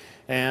past.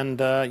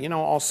 And,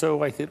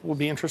 also, I think it will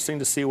be interesting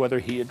to see whether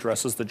he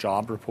addresses the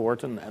job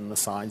report and the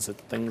signs that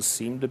things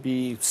seem to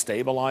be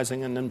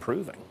stabilizing and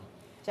improving.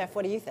 Jeff,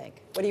 what do you think?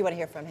 What do you want to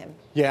hear from him?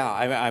 Yeah,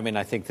 I mean,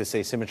 I think this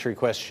asymmetry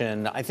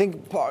question, I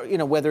think,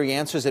 whether he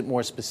answers it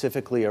more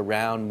specifically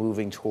around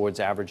moving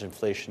towards average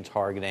inflation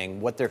targeting,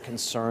 what their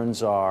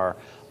concerns are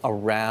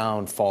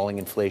around falling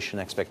inflation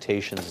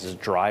expectations as a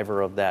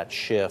driver of that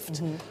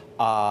shift.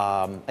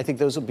 I think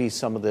those will be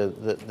some of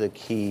the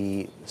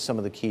key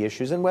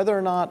issues, and whether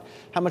or not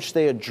how much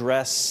they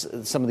address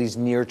some of these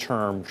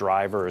near-term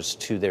drivers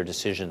to their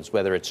decisions,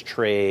 whether it's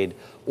trade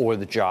or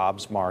the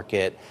jobs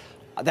market.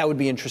 That would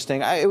be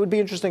interesting. It would be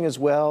interesting as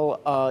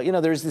well.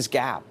 There's this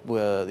gap,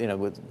 with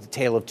the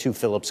tale of two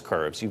Phillips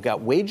curves. You've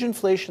got wage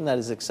inflation that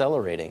is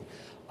accelerating,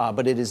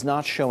 but it is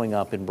not showing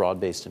up in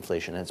broad-based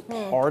inflation. And it's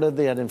part of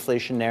that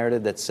inflation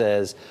narrative that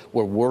says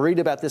we're worried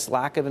about this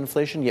lack of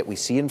inflation, yet we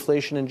see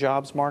inflation in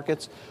jobs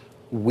markets.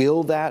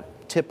 Will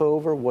that tip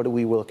over? What are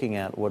we looking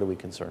at? What are we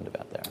concerned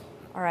about there?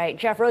 All right,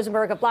 Jeff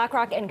Rosenberg of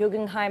BlackRock and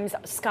Guggenheim's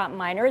Scott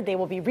Minerd. They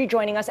will be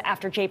rejoining us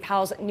after Jay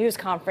Powell's news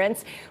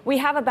conference. We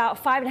have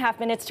about 5.5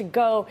 minutes to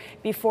go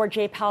before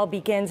Jay Powell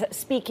begins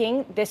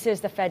speaking. This is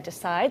The Fed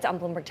Decides on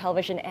Bloomberg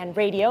Television and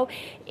Radio.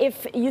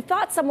 If you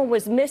thought someone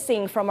was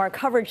missing from our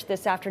coverage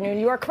this afternoon,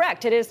 you are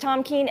correct. It is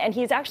Tom Keene, and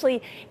he's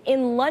actually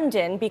in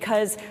London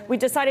because we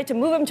decided to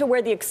move him to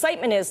where the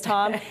excitement is,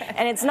 Tom.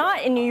 And it's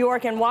not in New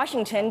York and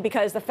Washington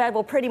because the Fed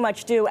will pretty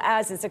much do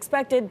as is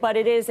expected, but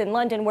it is in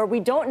London where we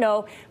don't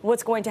know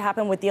what's going to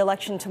happen with the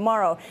election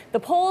tomorrow. The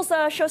polls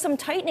show some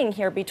tightening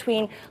here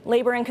between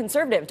Labor and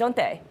Conservative, don't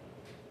they?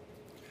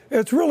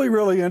 It's really,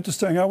 really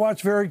interesting. I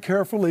watch very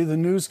carefully the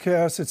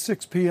newscast at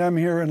 6 p.m.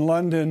 here in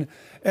London,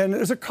 and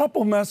there's a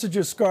couple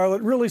messages,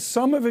 Scarlett. Really,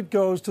 some of it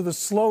goes to the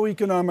slow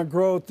economic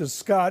growth that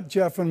Scott,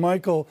 Jeff, and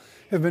Michael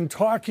have been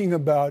talking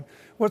about.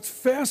 What's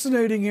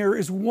fascinating here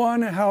is,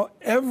 one, how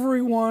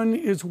everyone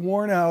is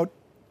worn out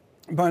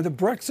by the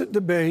Brexit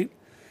debate,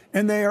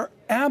 and they are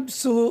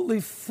absolutely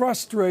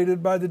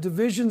frustrated by the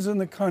divisions in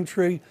the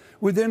country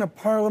within a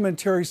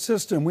parliamentary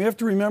system. We have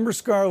to remember,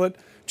 Scarlett,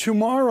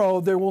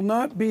 tomorrow there will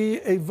not be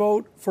a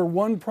vote for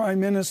one prime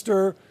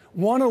minister,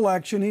 one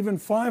election, even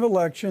 5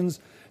 elections.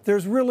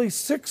 There's really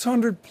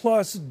 600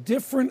 plus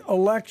different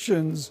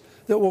elections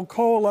that will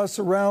coalesce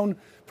around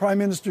Prime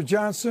Minister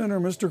Johnson or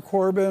Mr.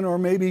 Corbyn or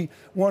maybe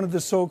one of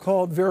the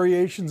so-called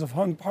variations of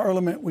hung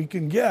parliament we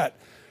can get.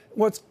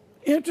 What's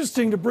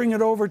interesting, to bring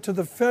it over to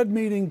the Fed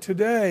meeting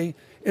today,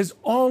 is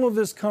all of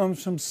this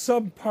comes from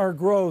subpar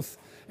growth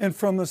and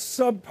from the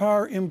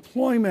subpar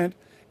employment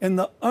and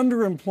the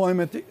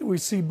underemployment that we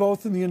see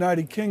both in the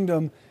United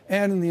Kingdom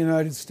and in the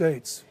United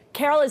States.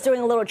 Carol is doing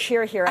a little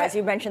cheer here as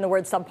you mentioned the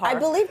word subpar. I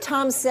believe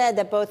Tom said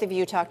that both of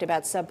you talked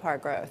about subpar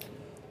growth.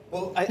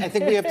 Well, I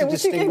think we have to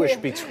distinguish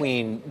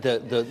between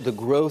the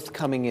growth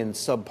coming in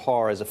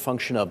subpar as a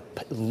function of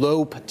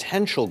low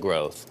potential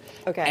growth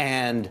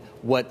and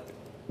what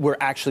we're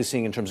actually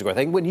seeing in terms of growth. I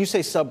think when you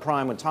say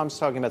subprime, when Tom's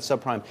talking about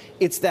subprime,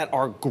 it's that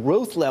our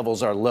growth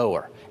levels are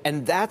lower.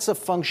 And that's a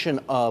function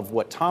of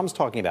what Tom's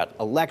talking about: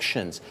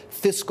 elections,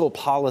 fiscal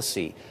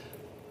policy,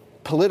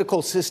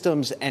 political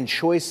systems and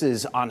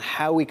choices on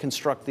how we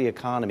construct the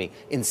economy,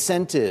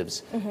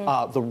 incentives,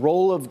 the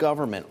role of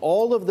government.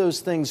 All of those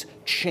things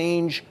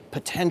change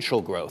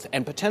potential growth.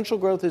 And potential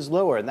growth is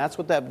lower. And that's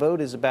what that vote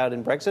is about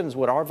in Brexit, and is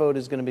what our vote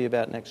is going to be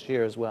about next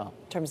year as well.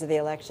 In terms of the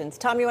elections.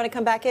 Tom, you want to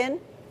come back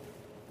in?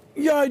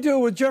 Yeah, I do,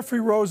 with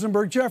Jeffrey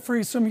Rosenberg.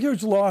 Jeffrey, some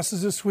huge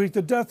losses this week.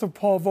 The death of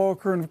Paul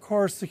Volcker and, of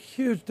course, the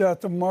huge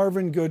death of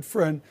Marvin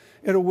Goodfriend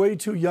at a way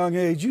too young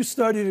age. You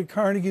studied at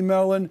Carnegie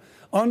Mellon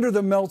under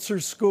the Meltzer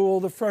School,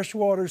 the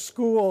Freshwater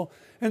School,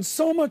 and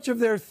so much of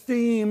their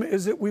theme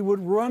is that we would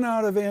run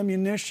out of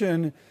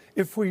ammunition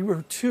if we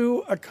were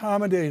too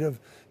accommodative.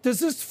 Does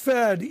this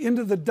Fed,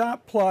 into the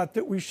dot plot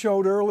that we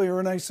showed earlier,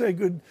 and I say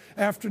good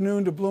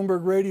afternoon to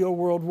Bloomberg Radio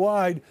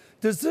Worldwide,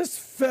 does this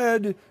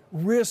Fed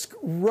risk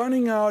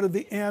running out of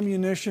the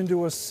ammunition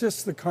to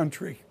assist the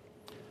country?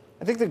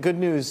 I think the good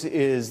news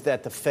is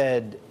that the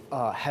Fed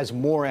has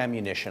more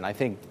ammunition. I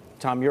think,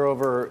 Tom, you're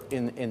over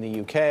in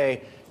the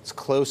UK. It's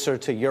closer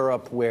to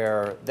Europe,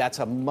 where that's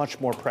a much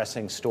more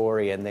pressing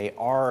story, and they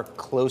are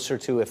closer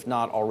to, if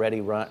not already,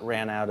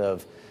 ran out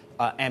of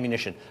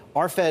ammunition.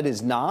 Our Fed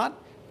is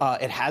not.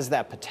 It has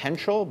that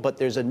potential, but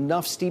there's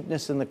enough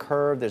steepness in the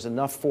curve, there's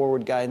enough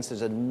forward guidance,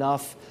 there's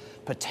enough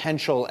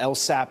potential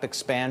LSAP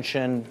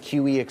expansion,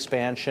 QE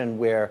expansion,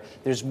 where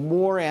there's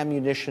more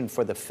ammunition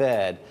for the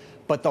Fed.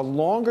 But the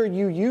longer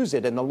you use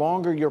it and the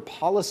longer your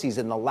policies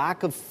and the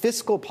lack of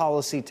fiscal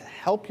policy to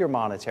help your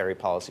monetary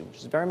policy, which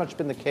has very much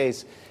been the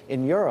case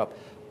in Europe,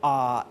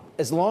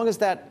 as long as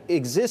that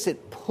exists,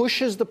 it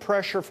pushes the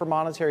pressure for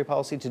monetary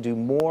policy to do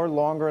more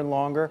longer and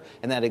longer,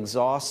 and that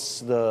exhausts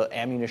the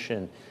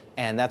ammunition.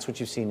 And that's what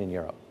you've seen in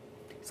Europe.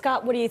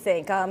 Scott, what do you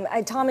think?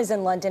 Tom is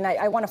in London.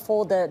 I want to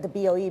fold the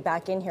BOE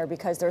back in here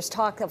because there's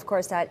talk, of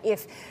course, that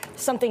if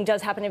something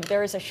does happen, if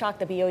there is a shock,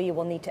 the BOE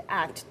will need to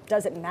act.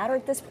 Does it matter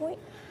at this point?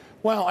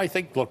 Well, I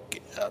think, look,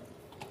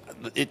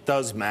 it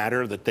does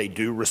matter that they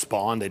do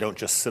respond. They don't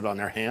just sit on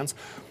their hands.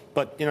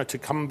 But, you know, to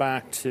come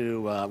back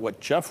to what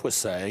Jeff was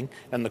saying,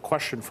 and the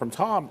question from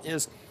Tom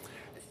is,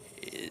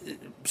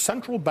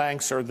 central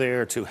banks are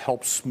there to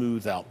help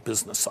smooth out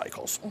business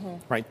cycles,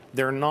 right?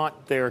 They're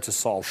not there to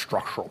solve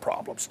structural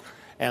problems.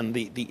 And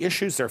the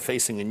issues they're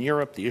facing in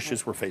Europe, the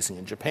issues we're facing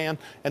in Japan,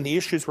 and the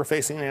issues we're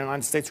facing in the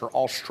United States are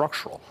all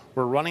structural.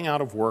 We're running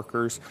out of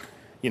workers.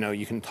 You know,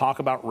 you can talk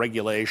about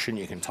regulation,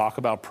 you can talk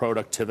about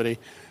productivity,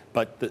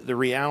 but the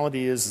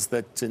reality is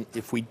that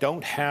if we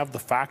don't have the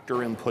factor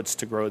inputs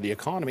to grow the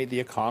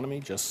economy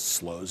just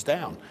slows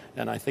down.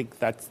 And I think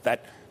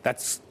that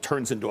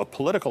turns into a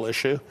political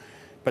issue,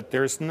 but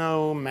there's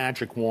no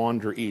magic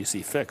wand or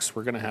easy fix.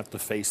 We're going to have to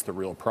face the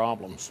real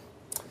problems.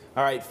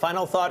 All right,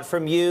 final thought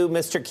from you,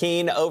 Mr.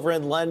 Keene, over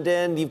in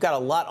London. You've got a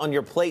lot on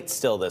your plate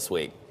still this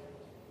week.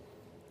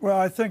 Well,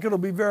 I think it'll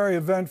be very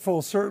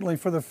eventful, certainly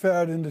for the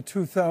Fed into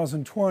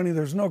 2020.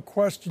 There's no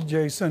question,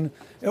 Jason,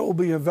 it will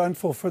be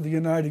eventful for the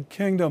United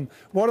Kingdom.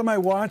 What am I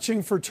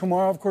watching for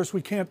tomorrow? Of course,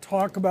 we can't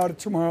talk about it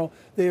tomorrow.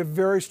 They have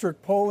very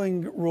strict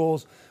polling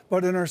rules.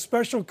 But in our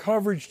special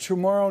coverage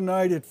tomorrow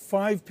night at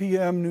 5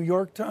 p.m. New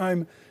York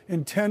time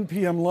and 10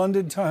 p.m.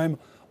 London time,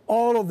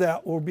 all of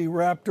that will be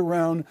wrapped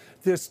around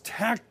this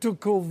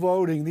tactical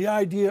voting, the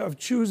idea of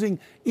choosing,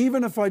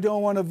 even if I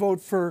don't want to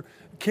vote for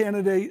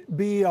candidate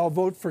B, I'll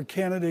vote for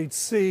candidate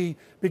C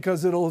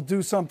because it'll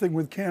do something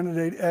with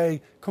candidate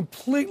A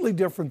completely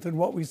different than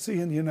what we see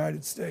in the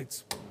United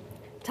States.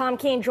 Tom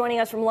Keene joining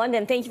us from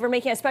London. Thank you for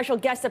making a special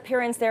guest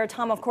appearance there.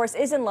 Tom, of course,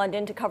 is in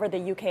London to cover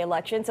the UK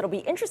elections. It'll be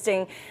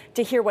interesting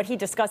to hear what he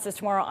discusses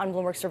tomorrow on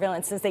Bloomberg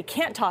Surveillance, since they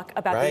can't talk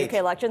about the UK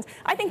elections.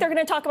 I think they're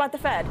going to talk about the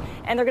Fed,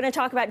 and they're going to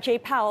talk about Jay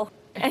Powell.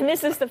 And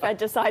this is the Fed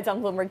Decides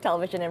on Bloomberg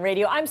Television and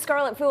Radio. I'm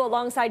Scarlet Fu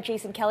alongside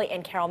Jason Kelly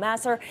and Carol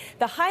Massar.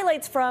 The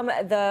highlights from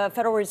the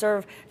Federal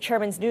Reserve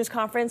Chairman's news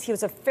conference. He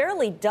was a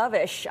fairly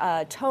dovish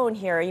tone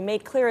here. He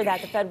made clear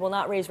that the Fed will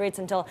not raise rates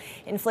until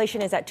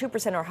inflation is at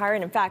 2% or higher.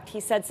 And in fact, he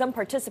said some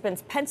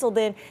participants penciled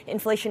in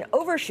inflation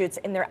overshoots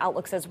in their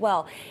outlooks as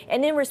well.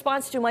 And in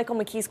response to Michael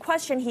McKee's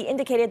question, he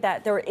indicated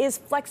that there is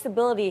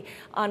flexibility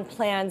on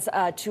plans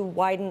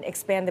to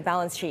expand the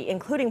balance sheet,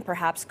 including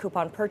perhaps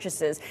coupon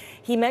purchases.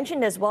 He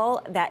mentioned as well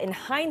that in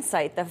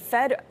hindsight, the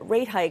Fed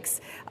rate hikes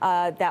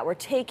that were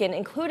taken,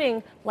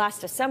 including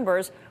last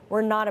December's,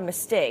 were not a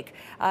mistake.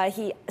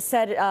 He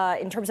said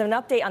in terms of an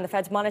update on the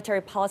Fed's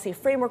monetary policy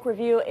framework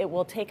review, it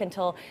will take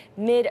until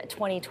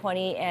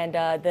mid-2020, and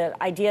the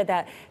idea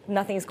that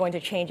nothing is going to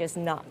change is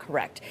not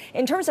correct.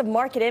 In terms of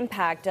market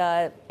impact,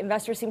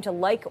 investors seem to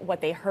like what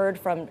they heard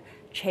from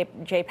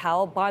Jay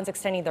Powell. Bonds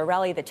extending their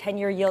rally, the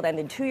 10-year yield and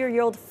the 2-year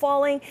yield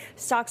falling,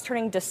 stocks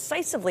turning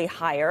decisively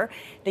higher,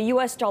 the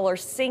U.S. dollar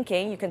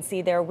sinking. You can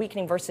see they're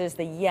weakening versus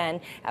the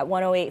yen at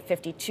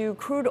 108.52.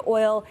 Crude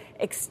oil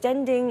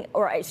extending,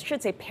 or I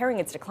should say paring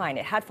its decline.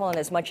 It had fallen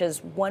as much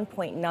as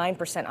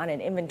 1.9% on an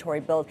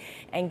inventory build,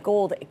 and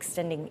gold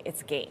extending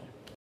its gain.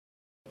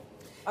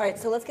 All right,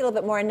 so let's get a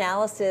little bit more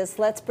analysis.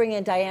 Let's bring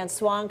in Diane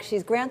Swonk.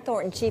 She's Grant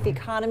Thornton Chief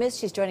Economist.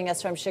 She's joining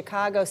us from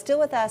Chicago. Still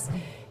with us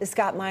is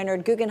Scott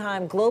Minerd,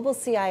 Guggenheim Global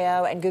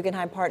CIO and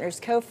Guggenheim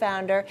Partners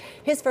co-founder.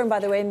 His firm, by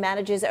the way,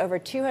 manages over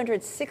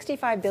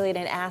 $265 billion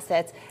in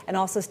assets. And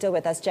also still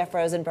with us, Jeff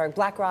Rosenberg,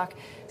 BlackRock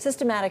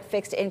Systematic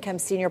Fixed Income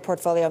Senior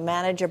Portfolio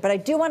Manager. But I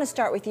do want to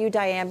start with you,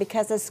 Diane,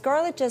 because as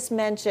Scarlett just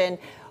mentioned,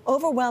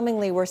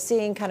 overwhelmingly we're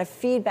seeing kind of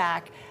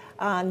feedback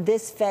on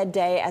this Fed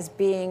day as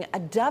being a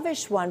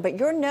dovish one. But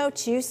your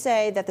notes, you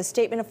say that the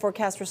statement of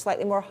forecasts were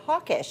slightly more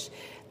hawkish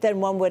than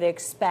one would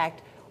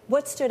expect.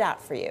 What stood out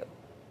for you?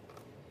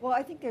 Well,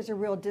 I think there's a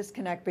real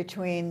disconnect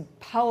between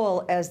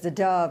Powell as the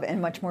dove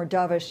and much more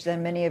dovish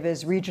than many of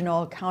his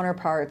regional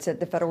counterparts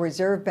at the Federal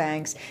Reserve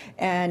banks,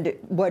 and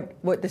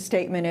what the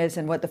statement is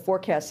and what the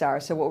forecasts are.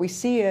 So what we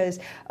see is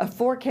a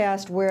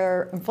forecast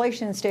where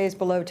inflation stays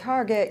below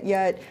target,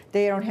 yet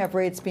they don't have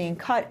rates being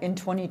cut in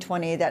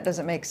 2020. That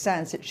doesn't make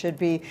sense. It should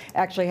be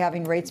actually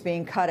having rates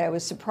being cut. I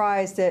was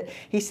surprised that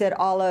he said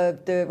all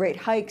of the rate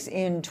hikes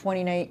in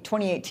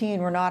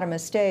 2018 were not a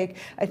mistake.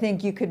 I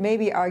think you could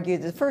maybe argue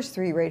that the first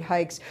 3 rate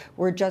hikes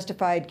were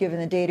justified given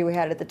the data we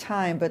had at the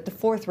time, but the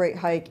 4th rate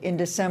hike in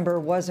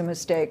December was a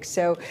mistake.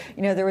 So,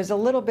 there was a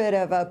little bit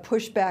of a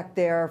pushback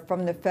there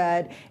from the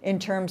Fed in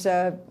terms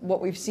of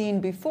what we've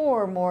seen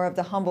before, more of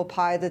the humble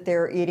pie that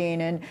they're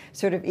eating and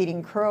sort of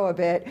eating crow a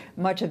bit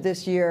much of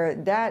this year.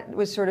 That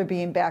was sort of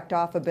being backed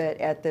off a bit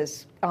at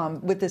this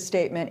with this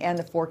statement and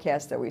the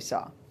forecast that we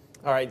saw.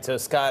 All right, so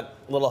Scott,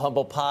 little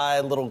humble pie,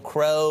 little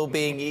crow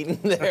being eaten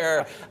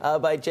there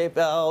by Jay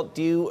Powell.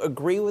 Do you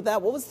agree with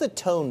that? What was the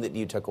tone that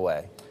you took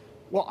away?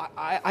 Well,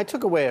 I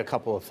took away a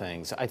couple of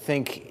things. I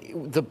think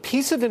the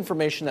piece of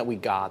information that we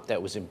got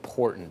that was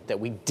important, that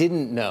we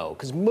didn't know,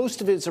 because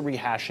most of it is a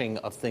rehashing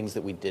of things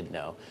that we did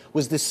know,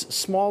 was this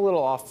small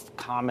little off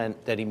comment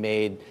that he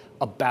made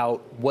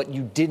about what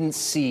you didn't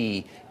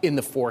see in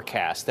the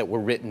forecast that were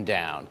written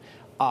down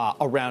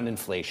around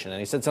inflation. And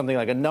he said something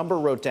like a number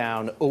wrote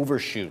down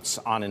overshoots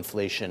on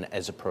inflation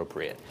as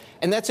appropriate.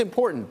 And that's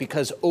important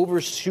because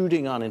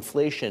overshooting on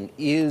inflation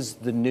is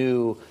the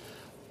new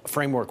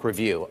framework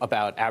review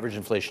about average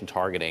inflation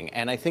targeting.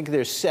 And I think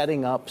they're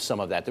setting up some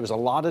of that. There was a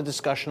lot of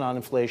discussion on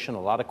inflation,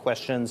 a lot of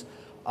questions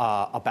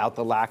about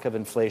the lack of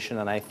inflation.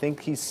 And I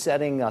think he's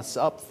setting us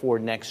up for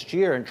next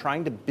year and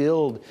trying to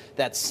build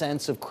that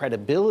sense of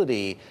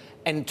credibility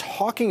and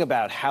talking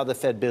about how the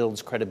Fed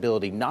builds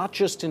credibility, not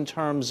just in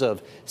terms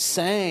of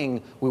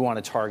saying we want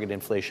to target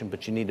inflation,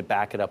 but you need to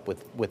back it up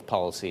with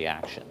policy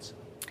actions.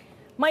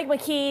 Mike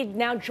McKee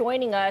now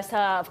joining us.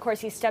 Of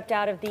course, he stepped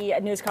out of the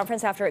news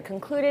conference after it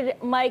concluded.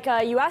 Mike,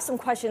 you asked some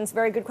questions,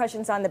 very good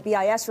questions on the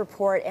BIS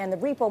report and the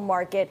repo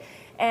market.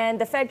 And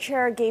the Fed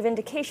chair gave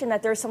indication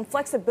that there's some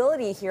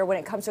flexibility here when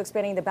it comes to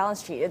expanding the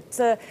balance sheet. It's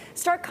a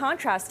stark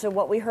contrast to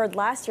what we heard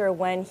last year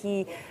when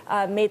he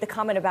made the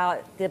comment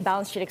about the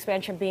balance sheet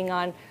expansion being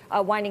on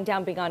winding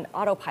down, being on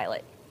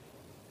autopilot.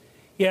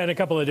 Yeah, in a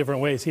couple of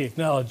different ways. He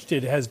acknowledged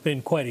it has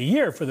been quite a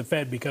year for the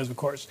Fed because, of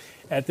course,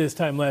 at this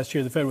time last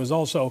year, the Fed was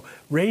also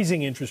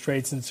raising interest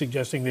rates and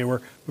suggesting they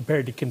were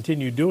prepared to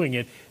continue doing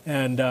it.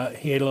 And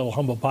he ate a little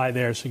humble pie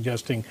there,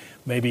 suggesting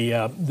maybe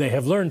they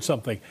have learned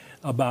something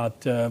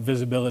about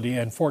visibility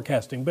and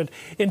forecasting. But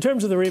in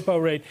terms of the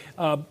repo rate,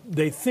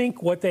 they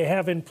think what they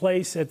have in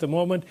place at the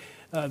moment,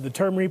 the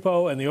term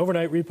repo and the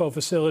overnight repo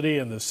facility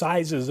and the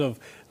sizes of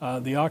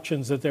the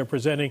auctions that they're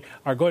presenting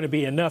are going to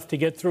be enough to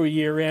get through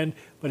year end.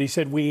 But he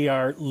said we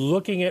are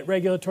looking at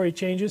regulatory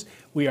changes.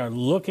 We are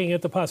looking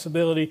at the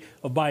possibility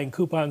of buying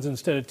coupons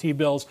instead of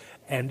T-bills.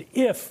 And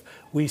if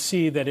we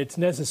see that it's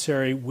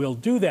necessary, we'll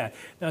do that.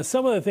 Now,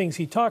 some of the things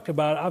he talked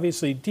about,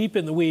 obviously deep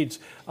in the weeds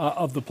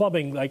of the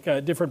plumbing, like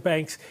different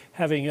banks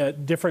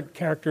having different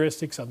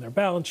characteristics on their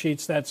balance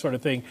sheets, that sort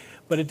of thing.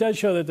 But it does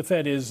show that the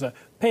Fed is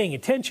paying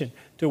attention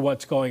to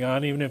what's going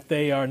on, even if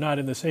they are not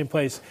in the same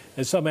place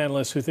as some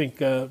analysts who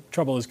think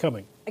trouble is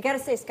coming. I got to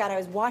say, Scott, I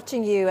was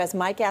watching you as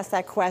Mike asked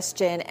that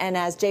question, and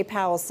as Jay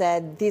Powell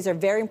said, these are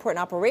very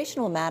important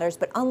operational matters,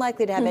 but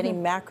unlikely to have any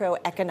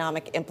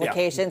macroeconomic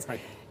implications. Yeah,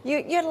 right.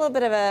 You had a little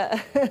bit of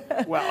a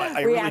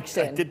I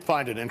reaction. I did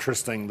find it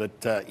interesting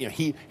that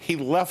he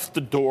left the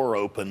door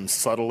open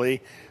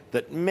subtly,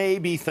 that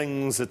maybe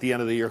things at the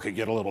end of the year could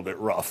get a little bit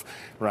rough,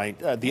 right?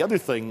 The other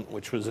thing,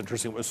 which was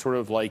interesting, was sort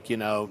of like,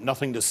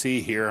 nothing to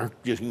see here.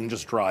 You can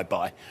just drive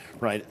by,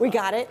 right? We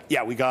got it.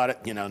 Yeah, we got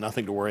it.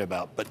 Nothing to worry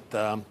about.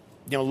 But,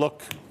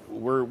 look,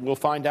 we'll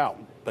find out.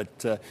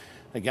 But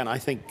again, I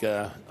think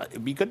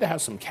it'd be good to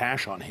have some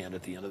cash on hand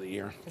at the end of the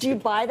year. Do you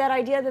buy that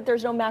idea that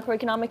there's no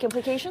macroeconomic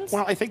implications?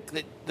 Well, I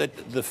think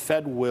that the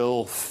Fed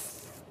will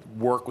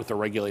work with the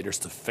regulators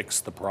to fix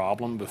the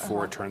problem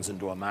before it turns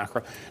into a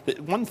macro.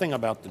 One thing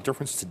about the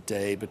difference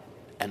today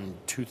and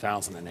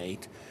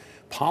 2008,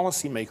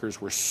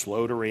 policymakers were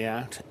slow to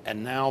react,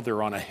 and now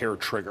they're on a hair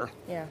trigger.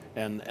 Yeah.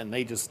 And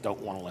they just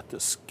don't want to let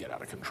this get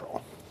out of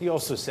control. He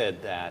also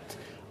said that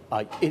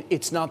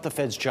it's not the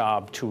Fed's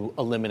job to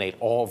eliminate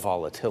all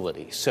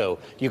volatility. So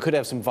you could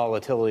have some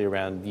volatility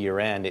around year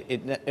end.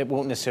 It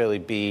won't necessarily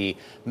be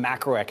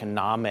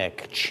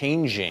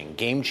macroeconomic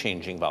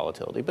game-changing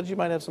volatility, but you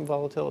might have some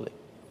volatility.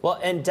 Well,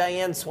 and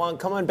Diane, Swonk,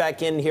 come on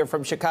back in here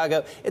from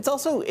Chicago. It's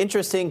also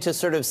interesting to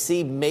sort of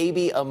see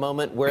maybe a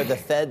moment where the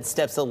Fed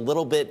steps a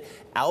little bit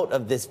out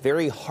of this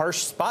very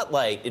harsh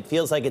spotlight. It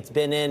feels like it's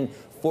been in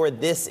for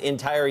this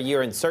entire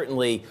year, and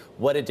certainly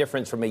what a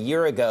difference from a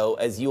year ago,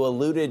 as you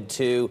alluded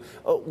to.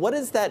 What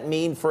does that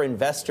mean for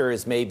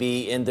investors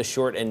maybe in the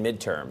short and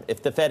midterm,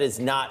 if the Fed is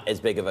not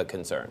as big of a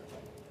concern?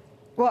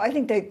 Well, I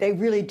think they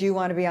really do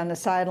want to be on the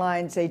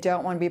sidelines. They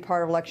don't want to be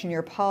part of election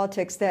year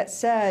politics. That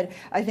said,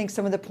 I think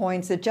some of the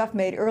points that Jeff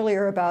made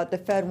earlier about the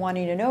Fed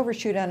wanting an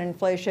overshoot on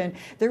inflation,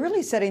 they're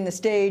really setting the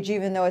stage,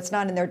 even though it's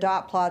not in their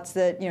dot plots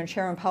that,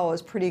 Chairman Powell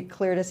is pretty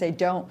clear to say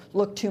don't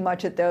look too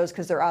much at those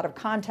because they're out of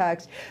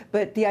context.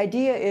 But the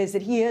idea is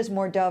that he is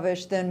more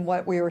dovish than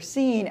what we were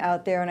seeing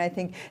out there. And I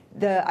think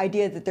the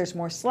idea that there's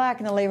more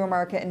slack in the labor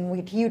market,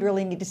 and he would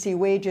really need to see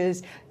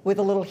wages with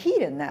a little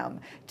heat in them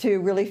to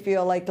really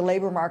feel like the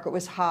labor market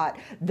was hot.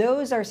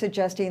 Those are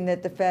suggesting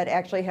that the Fed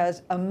actually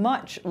has a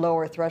much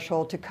lower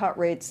threshold to cut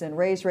rates than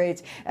raise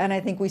rates. And I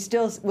think we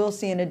still will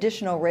see an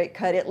additional rate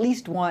cut, at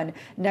least one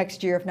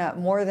next year, if not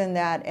more than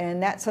that.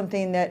 And that's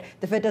something that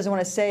the Fed doesn't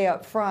want to say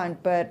up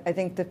front, but I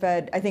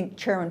think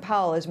Chairman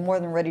Powell is more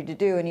than ready to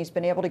do, and he's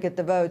been able to get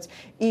the votes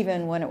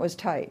even when it was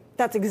tight.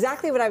 That's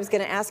exactly what I was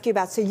going to ask you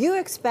about. So you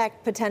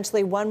expect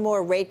potentially one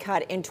more rate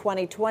cut in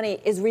 2020.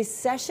 Is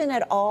recession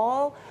at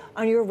all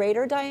on your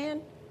radar,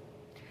 Diane?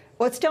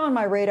 Well, it's still on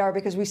my radar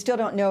because we still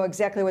don't know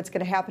exactly what's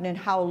going to happen and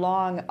how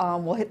long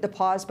we'll hit the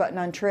pause button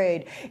on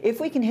trade.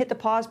 If we can hit the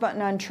pause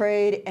button on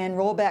trade and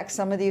roll back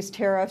some of these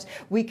tariffs,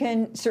 we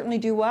can certainly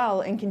do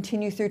well and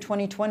continue through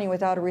 2020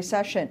 without a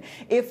recession.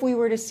 If we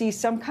were to see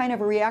some kind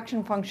of a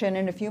reaction function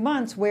in a few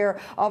months where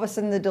all of a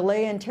sudden the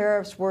delay in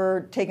tariffs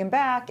were taken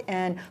back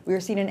and we were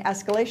seeing an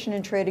escalation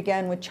in trade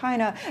again with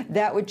China,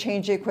 that would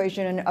change the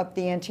equation and up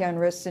the ante on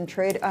risks and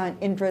trade on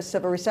interests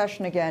of a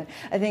recession again.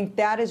 I think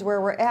that is where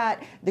we're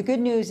at. The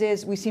good news is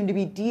we seem to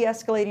be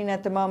de-escalating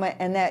at the moment,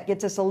 and that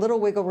gets us a little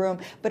wiggle room.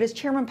 But as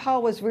Chairman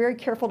Powell was very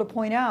careful to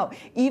point out,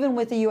 even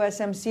with the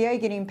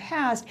USMCA getting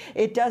passed,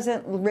 it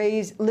doesn't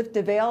lift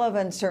the veil of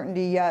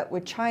uncertainty yet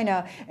with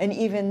China. And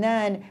even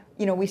then,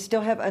 we still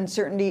have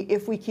uncertainty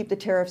if we keep the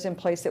tariffs in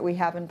place that we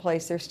have in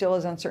place. There still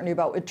is uncertainty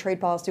about what trade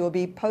policy will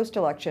be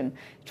post-election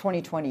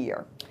 2020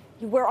 year.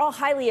 We're all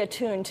highly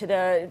attuned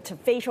to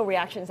facial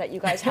reactions that you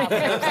guys have.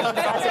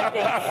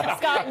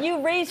 Scott,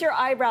 you raised your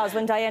eyebrows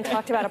when Diane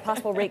talked about a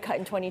possible rate cut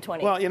in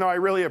 2020. Well, I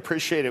really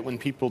appreciate it when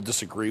people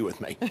disagree with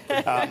me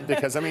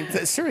because,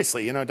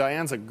 seriously,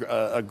 Diane's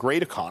a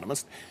great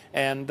economist,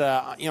 and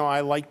I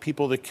like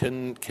people that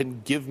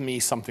can give me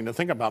something to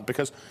think about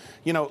because,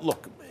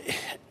 look,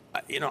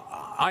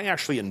 I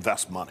actually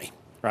invest money,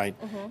 right?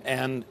 Mm-hmm.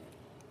 And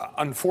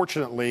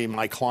unfortunately,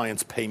 my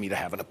clients pay me to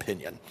have an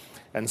opinion.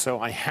 And so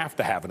I have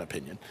to have an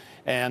opinion.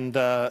 And,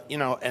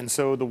 and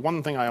so the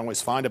one thing I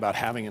always find about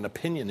having an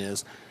opinion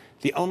is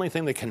the only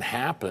thing that can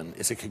happen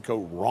is it could go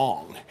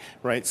wrong,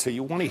 right? So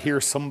you want to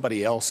hear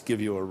somebody else give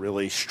you a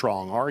really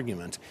strong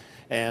argument.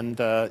 And,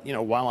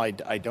 while I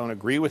don't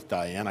agree with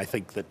Diane, I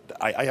think that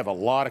I have a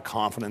lot of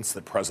confidence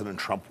that President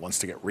Trump wants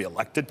to get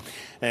reelected,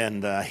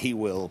 and he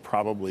will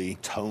probably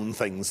tone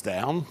things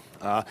down.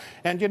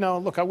 And,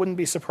 look, I wouldn't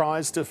be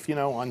surprised if,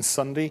 on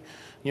Sunday,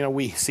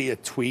 we see a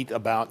tweet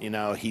about,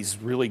 he's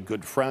really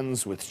good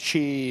friends with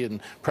Xi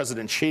and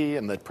President Xi,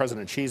 and that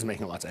President Xi's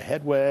making lots of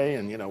headway,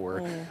 and,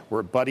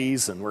 we're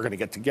buddies, and we're going to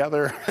get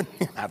together and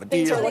have a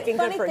deal. Things are looking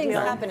good for things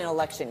happen in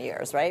election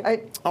years,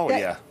 right?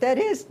 Yeah. That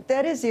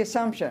is the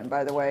assumption,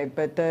 by the way,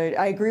 but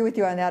I agree with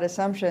you on that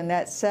assumption.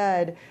 That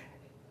said,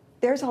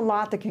 there's a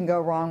lot that can go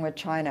wrong with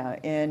China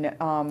in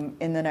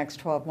the next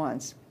 12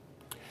 months.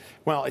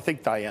 Well, I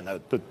think, Diane,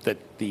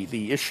 that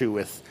the issue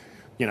with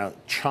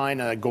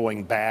China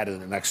going bad in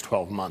the next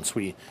 12 months,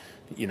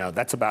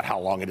 that's about how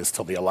long it is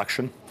till the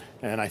election.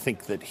 And I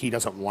think that he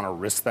doesn't want to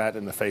risk that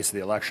in the face of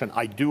the election.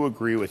 I do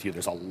agree with you.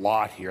 There's a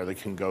lot here that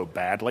can go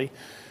badly.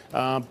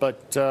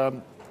 But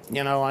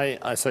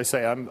as I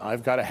say,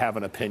 I've got to have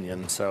an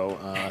opinion. So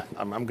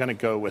I'm going to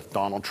go with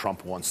Donald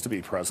Trump wants to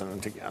be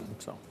president again.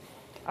 So.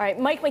 All right,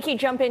 Mike McKee,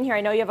 jump in here.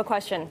 I know you have a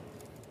question.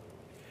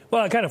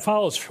 Well, it kind of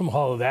follows from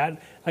all of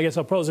that. I guess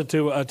I'll pose it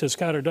to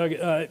Scott or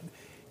Doug.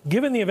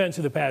 Given the events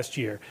of the past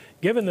year,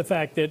 given the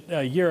fact that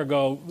a year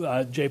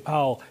ago Jay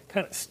Powell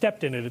kind of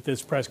stepped in it at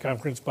this press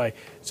conference by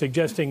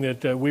suggesting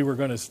that we were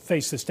going to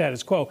face the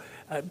status quo,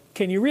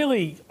 can you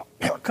really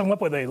come up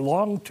with a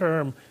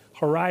long-term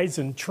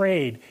horizon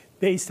trade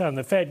based on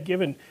the Fed,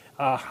 given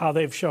how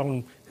they've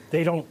shown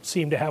they don't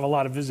seem to have a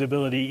lot of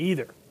visibility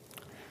either?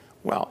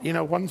 Well,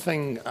 one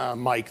thing,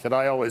 Mike, that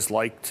I always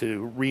like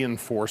to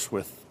reinforce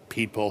with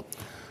people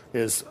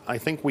is I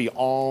think we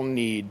all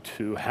need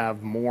to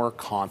have more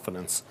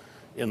confidence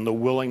in the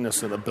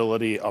willingness and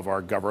ability of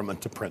our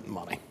government to print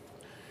money.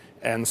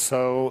 And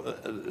so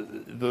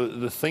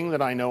the thing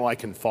that I know I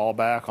can fall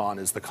back on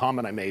is the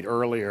comment I made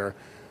earlier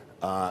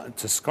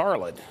to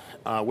Scarlet,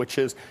 which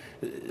is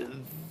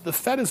the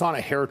Fed is on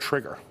a hair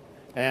trigger.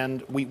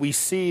 And we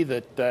see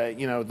that,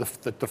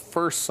 that the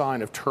first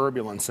sign of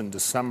turbulence in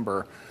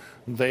December,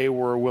 they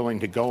were willing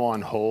to go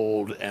on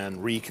hold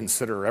and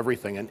reconsider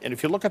everything. And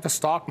if you look at the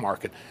stock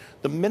market,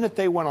 the minute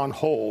they went on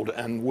hold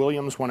and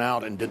Williams went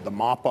out and did the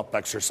mop-up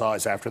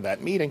exercise after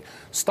that meeting,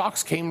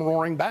 stocks came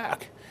roaring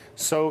back.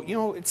 So,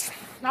 it's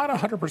not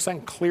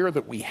 100% clear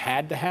that we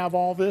had to have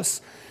all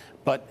this.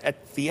 But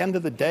at the end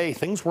of the day,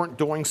 things weren't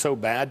doing so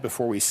bad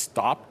before we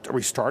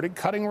started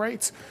cutting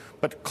rates.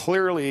 But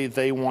clearly,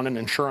 they want an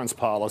insurance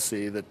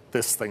policy that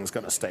this thing's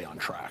going to stay on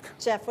track.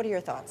 Jeff, what are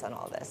your thoughts on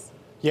all this?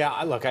 Yeah,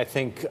 look, I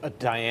think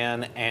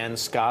Diane and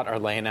Scott are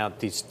laying out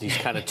these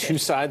kind of two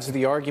sides of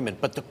the argument.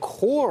 But the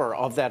core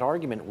of that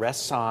argument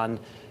rests on,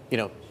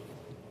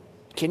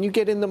 can you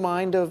get in the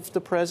mind of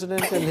the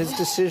president and his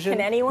decision?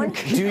 Can anyone?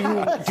 Do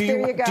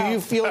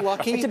you feel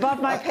lucky? It's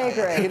above my pay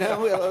grade.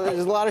 There's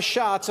a lot of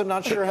shots. I'm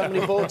not sure how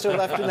many bullets are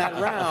left in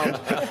that round.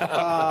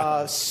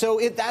 That's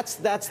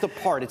the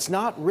part. It's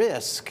not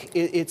risk.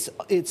 It's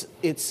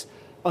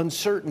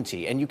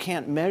uncertainty, and you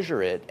can't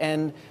measure it.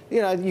 And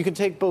you can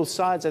take both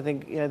sides. I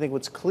think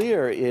what's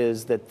clear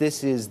is that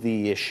this is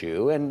the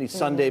issue, and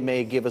Sunday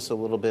may give us a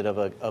little bit of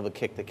a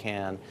kick the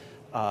can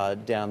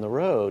down the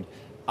road.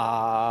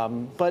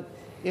 But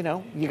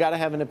you got to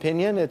have an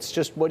opinion. It's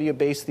just, what do you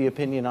base the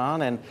opinion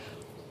on? And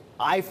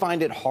I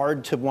find it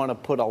hard to want to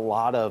put a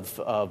lot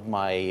of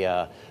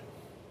my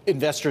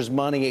investors'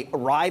 money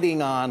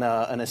riding on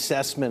an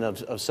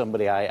assessment of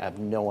somebody I have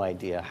no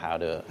idea how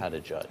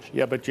to judge.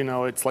 Yeah, but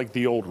it's like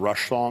the old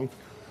Rush song.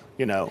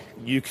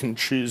 You can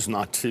choose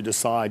not to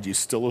decide. You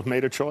still have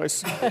made a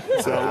choice.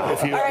 So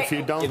if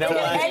you don't take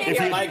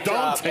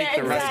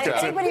the risk.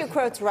 Anybody who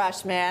quotes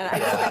Rush, man, I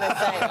just gotta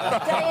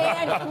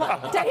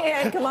say,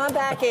 Diane, come on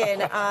back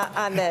in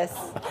on this.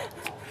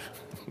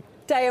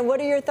 Diane,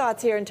 what are your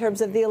thoughts here in terms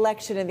of the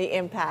election and the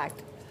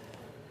impact?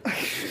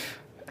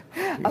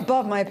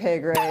 Above my pay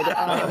grade.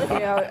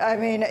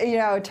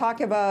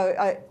 Talk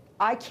about.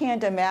 I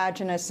can't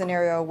imagine a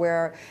scenario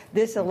where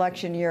this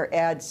election year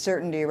adds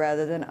certainty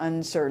rather than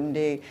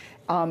uncertainty,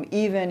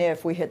 even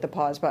if we hit the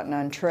pause button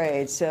on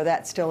trade. So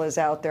that still is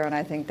out there, and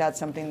I think that's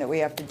something that we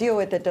have to deal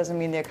with. That doesn't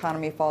mean the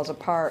economy falls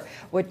apart.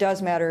 What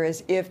does matter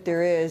is if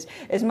there is,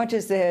 as much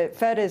as the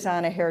Fed is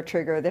on a hair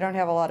trigger, they don't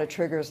have a lot of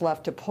triggers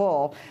left to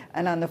pull.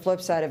 And on the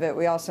flip side of it,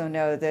 we also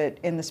know that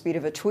in the speed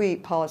of a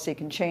tweet, policy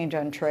can change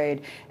on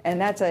trade, and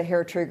that's a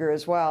hair trigger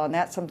as well. And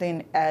that's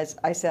something, as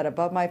I said,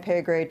 above my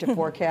pay grade to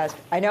forecast.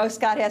 I know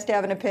Scott has to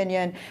have an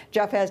opinion.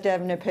 Jeff has to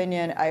have an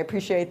opinion. I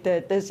appreciate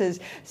that this is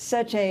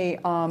such a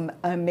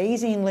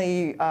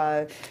amazingly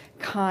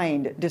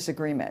kind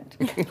disagreement.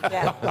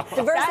 Yeah.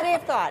 Diversity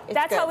of thought.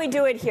 That's how we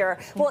do it here.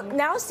 Well,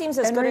 now seems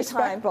as good a time.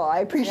 Respectful. I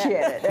appreciate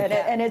it.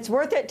 And it's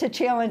worth it to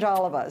challenge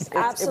all of us.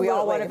 Absolutely. We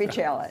all want to be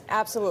challenged.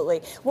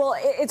 Absolutely. Well,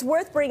 it's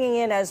worth bringing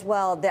in as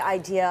well the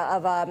idea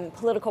of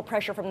political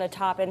pressure from the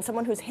top and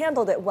someone who's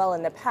handled it well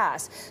in the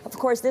past. Of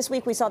course, this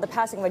week we saw the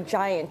passing of a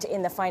giant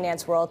in the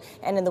finance world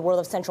and in the world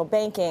of central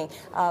banking.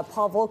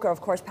 Paul Volcker,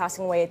 of course,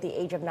 passing away at the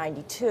age of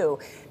 92.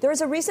 There was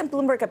a recent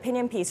Bloomberg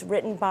opinion piece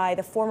written by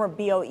the former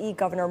BOE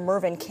Governor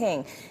Mervyn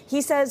King.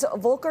 He says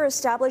Volcker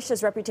established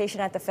his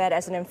reputation at the Fed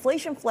as an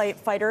inflation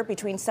fighter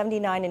between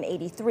 79 and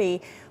 83,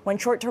 when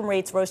short-term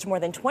rates rose to more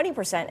than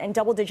 20% and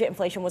double-digit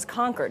inflation was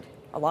conquered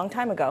a long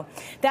time ago.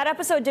 That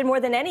episode did more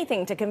than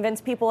anything to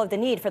convince people of the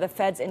need for the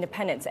Fed's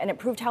independence, and it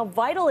proved how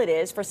vital it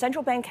is for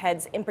central bank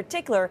heads in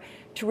particular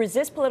to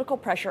resist political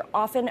pressure,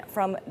 often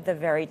from the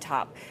very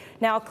top.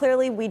 Now,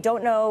 clearly, we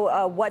don't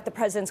know what the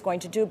president's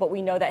going to do, but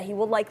we know that he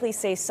will likely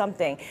say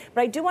something.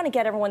 But I do want to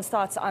get everyone's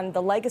thoughts on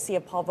the legacy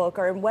of Paul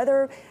Volcker and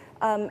whether,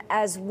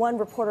 as one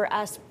reporter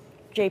asked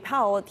Jay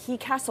Powell, he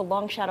casts a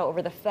long shadow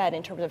over the Fed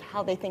in terms of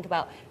how they think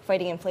about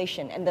fighting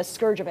inflation and the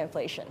scourge of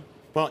inflation.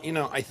 Well,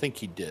 I think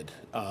he did.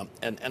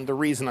 And the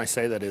reason I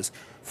say that is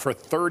for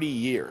 30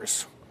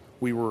 years,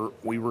 we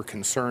were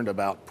concerned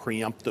about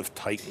preemptive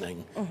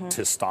tightening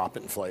to stop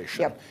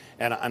inflation. Yep.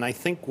 And I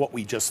think what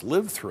we just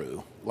lived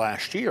through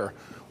last year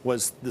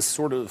was this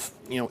sort of,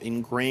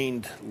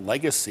 ingrained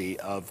legacy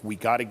of we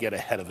got to get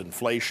ahead of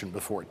inflation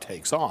before it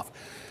takes off.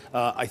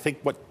 I think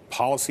what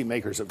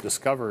policymakers have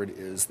discovered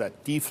is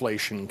that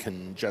deflation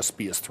can just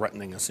be as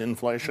threatening as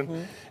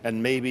inflation.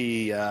 And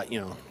maybe,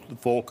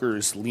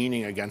 Volcker's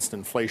leaning against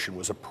inflation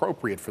was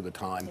appropriate for the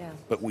time,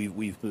 but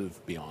we've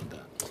moved beyond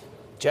that.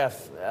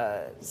 Jeff,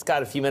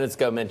 Scott a few minutes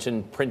ago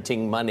mentioned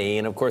printing money.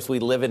 And of course, we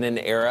live in an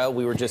era.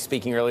 We were just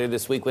speaking earlier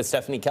this week with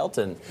Stephanie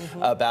Kelton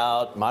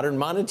about modern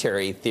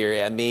monetary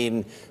theory. I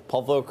mean,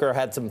 Paul Volcker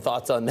had some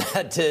thoughts on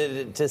that,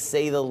 to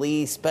say the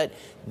least. But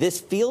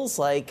this feels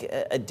like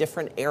a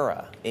different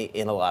era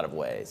in a lot of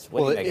ways.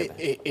 What do you make of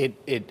that?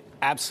 It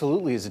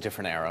absolutely is a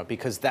different era,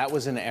 because that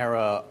was an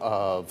era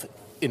of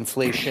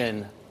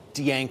inflation,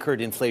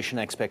 de-anchored inflation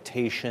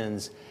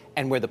expectations,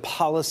 and where the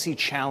policy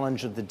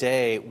challenge of the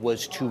day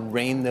was to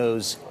rein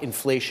those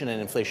inflation and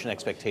inflation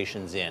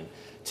expectations in.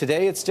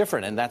 Today, it's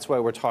different, and that's why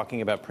we're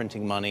talking about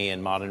printing money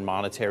and modern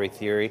monetary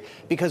theory,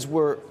 because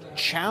we're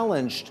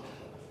challenged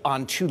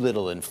on too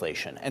little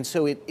inflation. And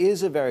so it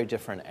is a very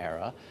different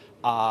era.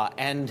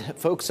 And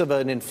folks of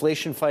an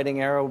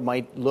inflation-fighting era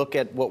might look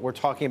at what we're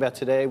talking about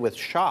today with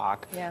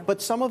shock, but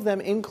some of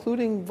them,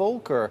 including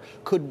Volcker,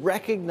 could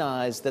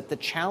recognize that the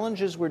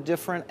challenges were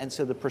different, and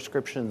so the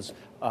prescriptions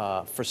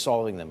for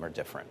solving them are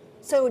different.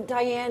 So,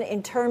 Diane,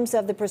 in terms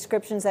of the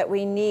prescriptions that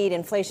we need,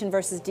 inflation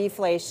versus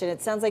deflation,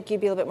 it sounds like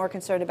you'd be a little bit more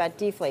concerned about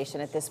deflation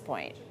at this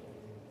point.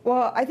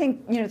 Well, I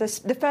think,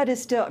 the Fed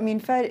is still,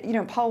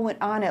 Paul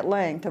went on at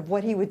length of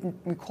what he would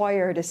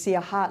require to see a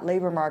hot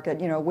labor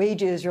market,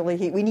 wages really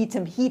heat. We need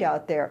some heat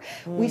out there.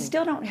 We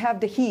still don't have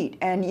the heat.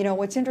 And,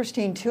 what's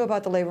interesting, too,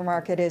 about the labor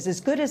market is,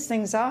 as good as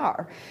things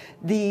are,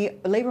 the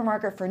labor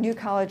market for new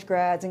college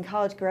grads and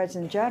college grads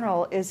in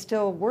general is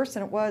still worse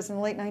than it was in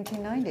the late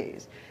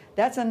 1990s.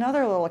 That's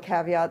another little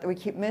caveat that we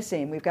keep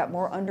missing. We've got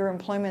more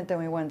underemployment than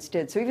we once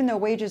did. So even though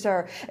wages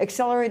are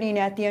accelerating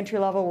at the entry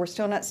level, we're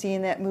still not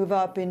seeing that move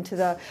up into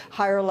the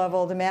higher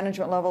level, the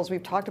management levels.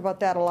 We've talked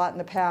about that a lot in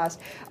the past.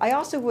 I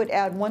also would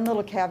add one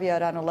little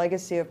caveat on a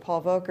legacy of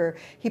Paul Volcker.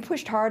 He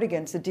pushed hard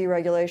against the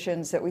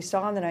deregulations that we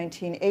saw in the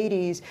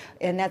 1980s,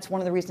 and that's one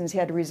of the reasons he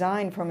had to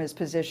resign from his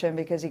position,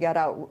 because he got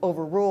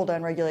overruled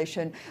on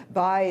regulation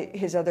by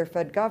his other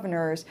Fed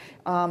governors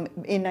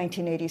in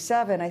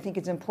 1987. I think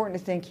it's important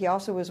to think he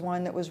also was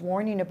one that was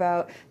warning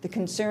about the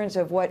concerns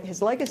of what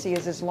his legacy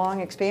is long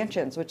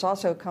expansions, which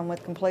also come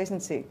with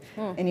complacency.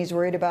 And he's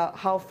worried about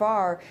how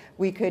far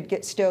we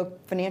could stoke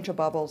financial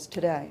bubbles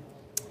today.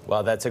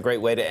 Well, that's a great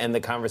way to end the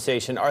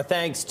conversation. Our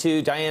thanks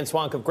to Diane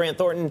Swonk of Grant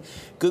Thornton,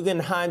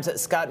 Guggenheim's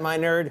Scott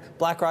Meinerd,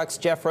 BlackRock's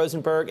Jeff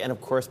Rosenberg, and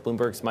of course,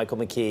 Bloomberg's Michael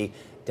McKee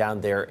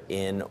down there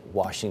in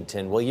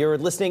Washington. Well, you're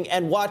listening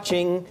and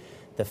watching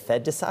The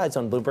Fed Decides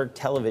on Bloomberg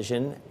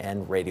Television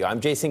and Radio.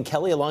 I'm Jason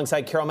Kelly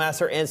alongside Carol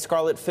Massar and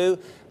Scarlet Fu.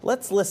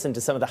 Let's listen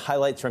to some of the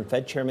highlights from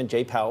Fed Chairman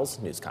Jay Powell's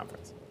news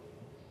conference.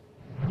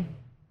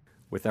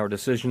 With our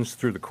decisions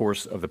through the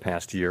course of the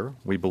past year,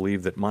 we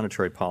believe that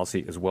monetary policy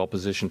is well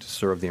positioned to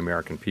serve the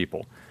American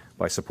people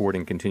by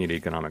supporting continued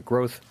economic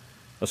growth,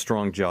 a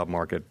strong job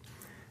market,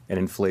 and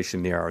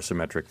inflation near our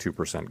symmetric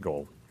 2%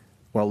 goal.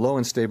 While low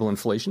and stable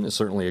inflation is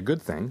certainly a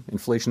good thing,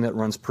 inflation that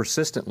runs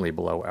persistently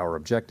below our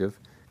objective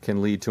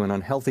can lead to an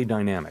unhealthy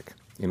dynamic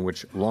in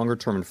which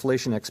longer-term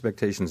inflation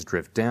expectations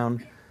drift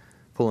down,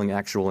 pulling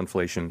actual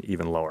inflation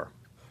even lower.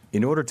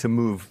 In order to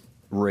move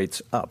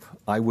rates up,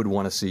 I would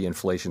want to see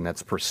inflation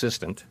that's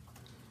persistent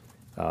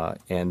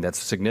and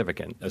that's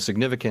significant. A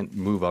significant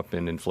move up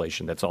in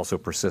inflation that's also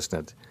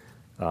persistent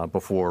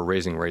before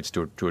raising rates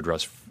to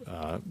address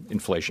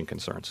inflation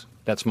concerns.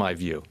 That's my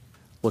view.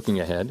 Looking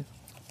ahead,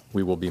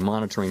 we will be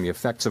monitoring the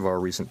effects of our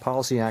recent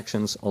policy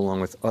actions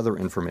along with other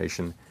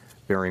information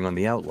bearing on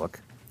the outlook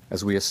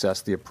as we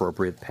assess the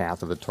appropriate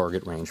path of the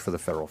target range for the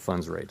federal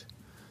funds rate.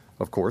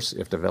 Of course,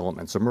 if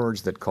developments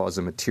emerge that cause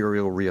a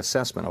material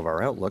reassessment of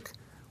our outlook,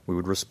 we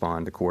would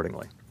respond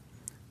accordingly.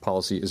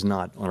 Policy is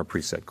not on a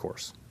preset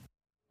course.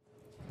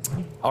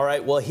 All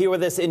right, well, here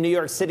with us in New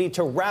York City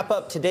to wrap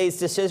up today's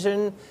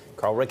decision,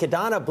 Carl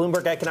Riccadonna,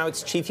 Bloomberg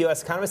Economics Chief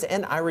U.S. Economist,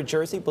 and Ira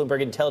Jersey,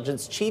 Bloomberg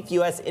Intelligence Chief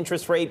U.S.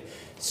 Interest Rate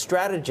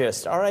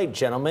Strategist. All right,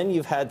 gentlemen,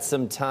 you've had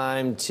some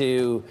time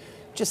to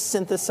just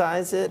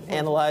synthesize it,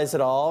 analyze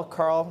it all.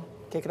 Carl,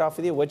 kick it off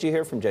with you. What'd you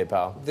hear from Jay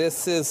Powell?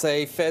 This is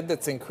a Fed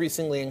that's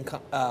increasingly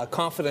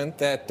confident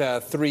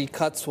that 3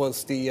 cuts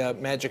was the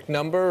magic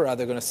number.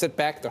 They're going to sit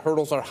back. The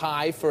hurdles are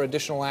high for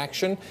additional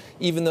action,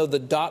 even though the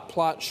dot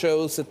plot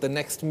shows that the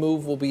next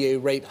move will be a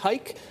rate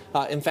hike.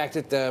 In fact,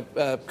 at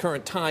the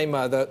current time,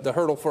 the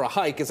hurdle for a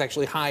hike is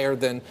actually higher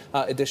than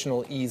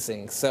additional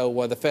easing.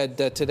 So the Fed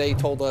today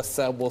told us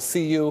we'll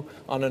see you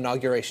on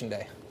Inauguration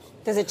Day.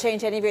 Does it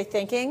change any of your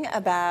thinking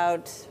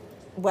about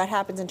what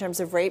happens in terms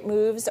of rate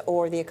moves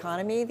or the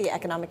economy, the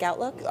economic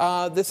outlook?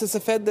 This is a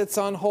Fed that's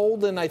on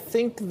hold, and I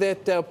think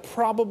that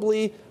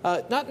probably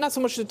not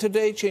so much that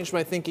today changed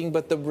my thinking,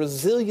 but the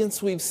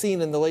resilience we've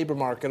seen in the labor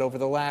market over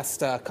the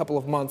last couple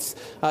of months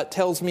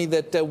tells me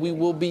that we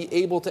will be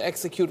able to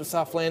execute a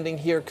soft landing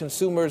here.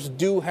 Consumers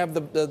do have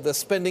the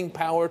spending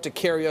power to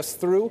carry us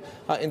through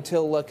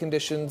until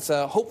conditions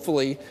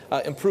hopefully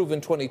improve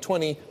in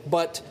 2020.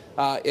 But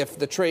if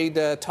the trade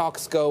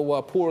talks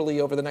go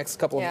poorly over the next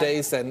couple of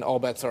days, then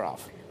all bets are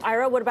off.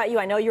 Ira, what about you?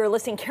 I know you were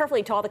listening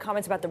carefully to all the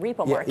comments about the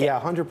repo market. Yeah,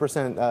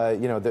 100%.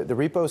 The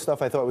repo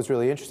stuff I thought was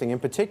really interesting. In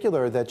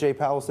particular, that Jay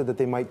Powell said that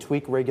they might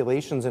tweak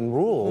regulations and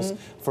rules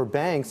for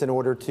banks in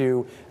order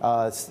to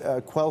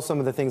quell some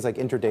of the things like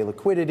intraday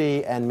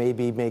liquidity and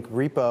maybe make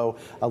repo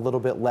a little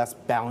bit less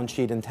balance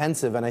sheet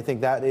intensive. And I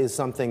think that is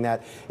something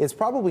that is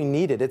probably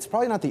needed. It's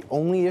probably not the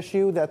only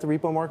issue that the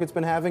repo market's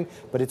been having,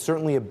 but it's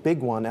certainly a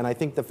big one. And I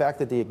think the fact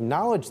that they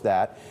acknowledged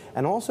that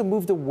and also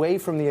moved away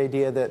from the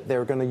idea that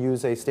they're going to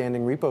use a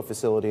standing repo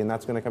facility, and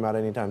that's going to come out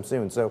anytime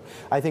soon. So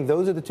I think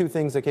those are the 2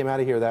 things that came out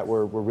of here that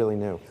were really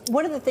new.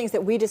 One of the things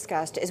that we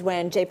discussed is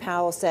when Jay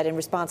Powell said in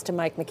response to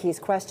Mike McKee's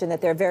question that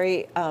they're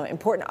very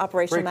important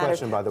operational matters,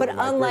 question, by the but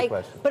way,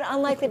 but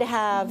unlikely to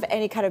have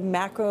any kind of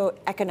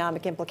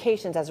macroeconomic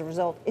implications as a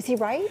result. Is he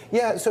right?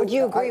 Yeah. So or do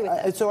you agree with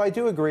that? So I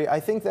do agree. I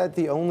think that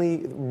the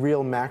only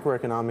real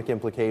macroeconomic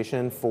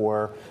implication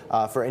for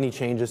any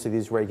changes to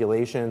these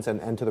regulations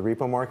and to the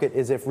repo market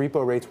is if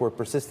repo rates were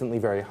persistently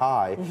very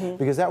high,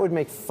 because that would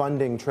make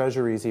funding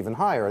treasuries even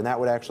higher, and that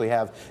would actually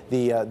have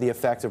the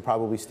effect of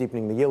probably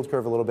steepening the yield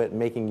curve a little bit and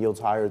making yields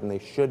higher than they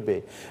should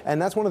be.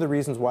 And that's one of the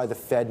reasons why the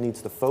Fed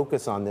needs to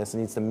focus on this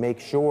and needs to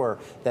make sure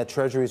that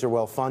treasuries are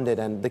well funded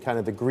and the kind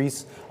of the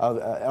grease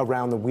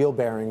around the wheel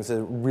bearings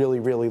is really,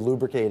 really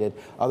lubricated.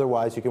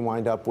 Otherwise, you can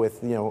wind up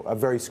with a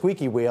very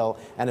squeaky wheel,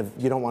 and if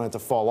you don't want it to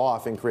fall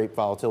off and create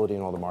volatility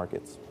in all the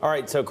markets. All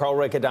right, so Carl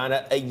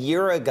Riccadonna, a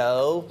year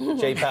ago,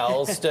 Jay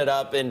Powell stood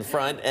up in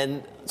front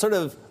and sort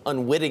of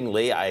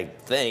unwittingly, I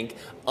think,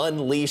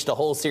 unleashed a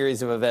whole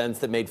series of events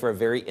that made for a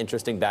very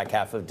interesting back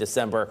half of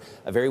December.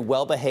 A very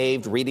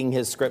well-behaved, reading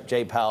his script,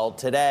 Jay Powell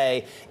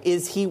today.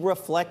 Is he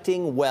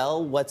reflecting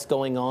well what's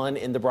going on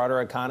in the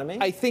broader economy?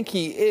 I think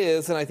he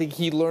is, and I think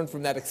he learned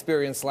from that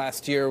experience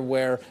last year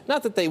where,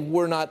 not that they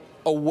were not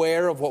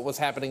aware of what was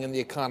happening in the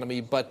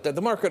economy, but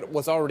the market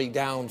was already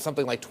down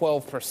something like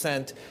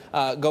 12%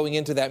 going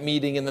into that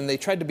meeting, and then they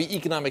tried to be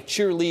economic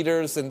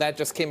cheerleaders, and that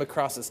just came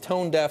across as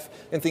tone deaf,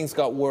 and things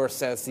got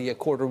worse as the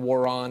quarter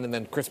wore on, and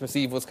then Christmas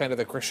Eve was kind of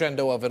the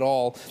crescendo of it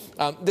all.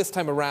 This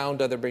time around,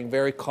 they're being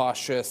very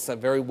cautious,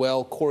 very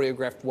well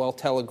choreographed, well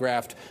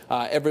telegraphed.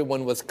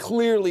 Everyone was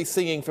clearly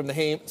singing from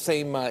the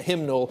same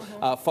hymnal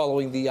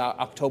following the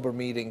October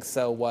meeting,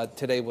 so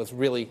today was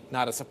really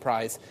not a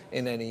surprise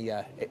in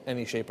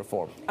any shape or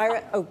form.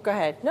 Go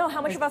ahead. No,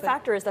 how much of a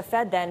factor is the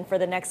Fed then for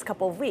the next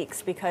couple of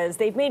weeks? Because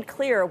they've made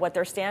clear what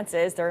their stance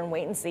is. They're in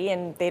wait and see,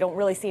 and they don't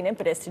really see an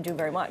impetus to do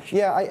very much.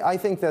 Yeah, I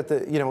think that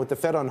with the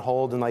Fed on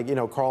hold, and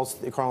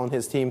Carl and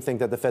his team think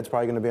that the Fed's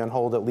probably going to be on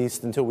hold at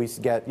least until we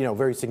get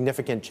very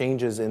significant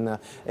changes in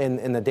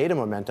the data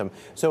momentum.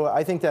 So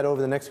I think that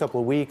over the next couple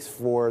of weeks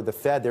for the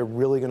Fed, they're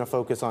really going to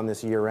focus on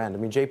this year end. I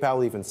mean, Jay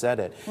Powell even said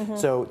it.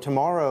 So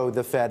tomorrow,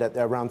 the Fed at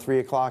around 3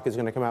 o'clock is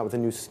going to come out with a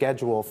new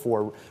schedule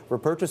for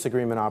repurchase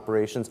agreement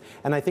operations,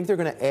 and I think they're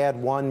going to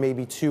add 1,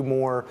 maybe 2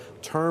 more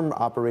term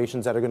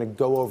operations that are going to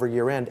go over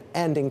year end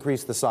and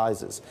increase the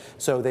sizes.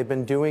 So they've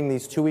been doing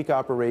these 2-week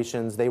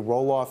operations. They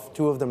roll off,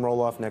 2 of them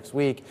roll off next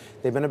week.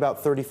 They've been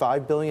about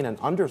 $35 billion and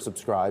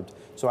undersubscribed.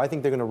 So I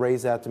think they're going to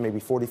raise that to maybe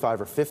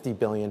 $45 or $50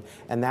 billion,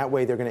 and that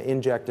way they're going to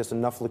inject us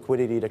enough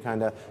liquidity to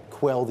kind of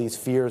quell these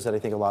fears that I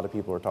think a lot of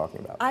people are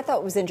talking about. I thought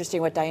it was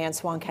interesting what Diane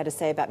Swonk had to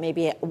say about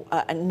maybe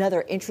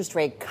another interest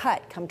rate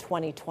cut come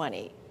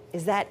 2020.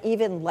 Is that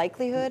even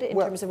likelihood in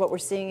terms of what we're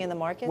seeing in the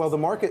market? Well, the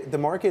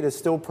market is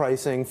still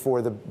pricing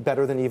for the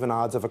better than even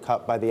odds of a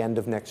cut by the end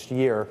of next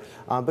year,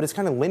 but it's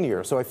kind of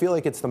linear. So I feel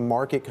like it's the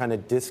market kind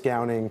of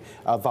discounting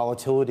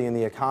volatility in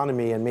the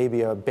economy and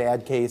maybe a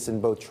bad case in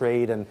both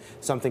trade and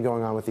something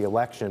going on with the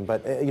election.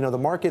 But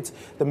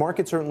the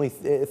market certainly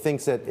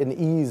thinks that an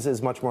ease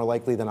is much more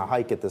likely than a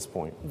hike at this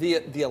point.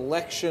 The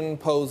election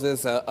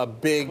poses a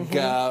big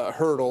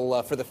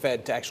hurdle for the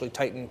Fed to actually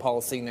tighten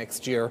policy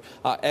next year,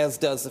 as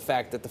does the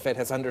fact that the Fed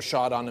has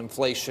undershot on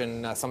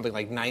inflation something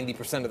like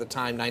 90% of the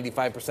time,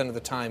 95% of the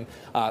time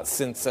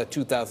since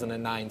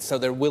 2009. So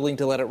they're willing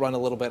to let it run a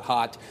little bit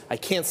hot. I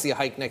can't see a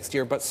hike next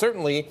year, but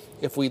certainly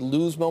if we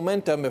lose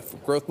momentum,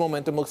 if growth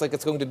momentum looks like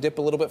it's going to dip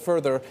a little bit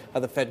further,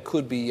 the Fed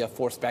could be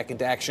forced back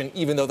into action,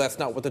 even though that's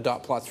not what the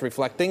dot plot's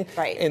reflecting.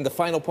 Right. And the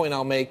final point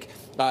I'll make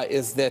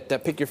is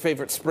that pick your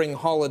favorite spring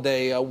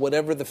holiday.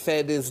 Whatever the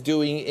Fed is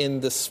doing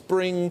in the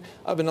spring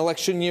of an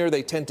election year,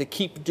 they tend to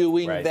keep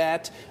doing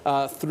that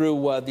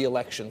through the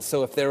election.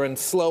 So if they're in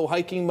slow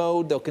hiking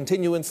mode, they'll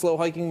continue in slow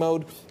hiking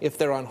mode. If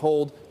they're on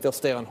hold, they'll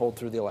stay on hold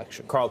through the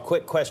election. Carl,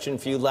 quick question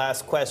for you.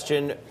 Last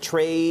question.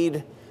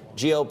 Trade,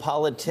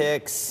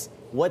 geopolitics.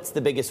 What's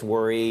the biggest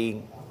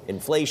worry?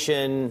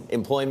 Inflation,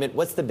 employment.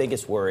 What's the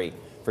biggest worry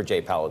for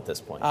Jay Powell at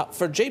this point?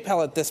 For Jay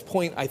Powell at this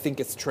point, I think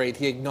it's trade.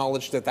 He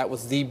acknowledged that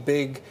was the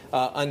big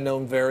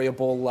unknown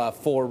variable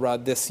for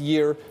this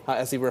year,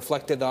 as he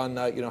reflected on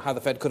how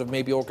the Fed could have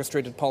maybe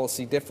orchestrated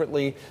policy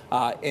differently.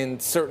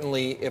 And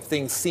certainly, if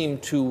things seem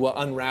to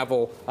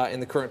unravel in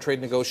the current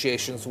trade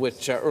negotiations,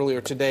 which earlier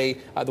today,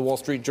 the Wall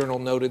Street Journal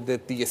noted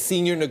that the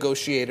senior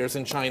negotiators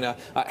in China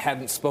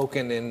hadn't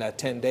spoken in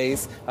 10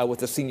 days with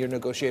the senior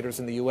negotiators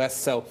in the U.S.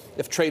 So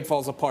if trade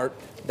falls apart,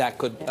 that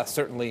could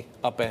certainly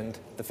upend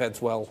the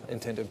Fed's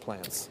well-intended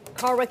plans.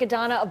 Carl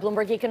Riccadonna of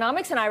Bloomberg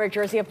Economics and Ira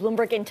Jersey of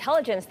Bloomberg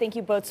Intelligence. Thank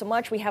you both so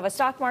much. We have a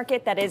stock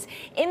market that is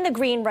in the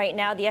green right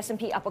now. The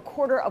S&P up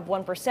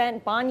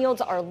 0.25%. Bond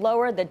yields are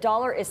lower. The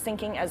dollar is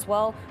sinking as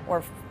well,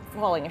 or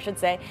falling, I should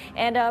say.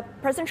 And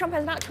President Trump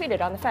has not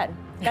tweeted on the Fed.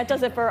 That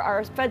does it for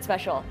our Fed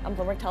special on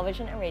Bloomberg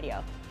Television and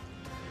Radio.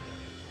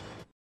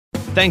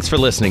 Thanks for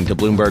listening to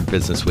Bloomberg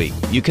Business Week.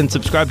 You can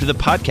subscribe to the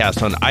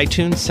podcast on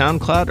iTunes,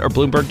 SoundCloud, or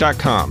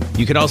Bloomberg.com.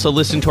 You can also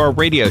listen to our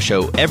radio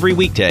show every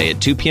weekday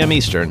at 2 p.m.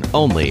 Eastern,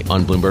 only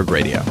on Bloomberg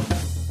Radio.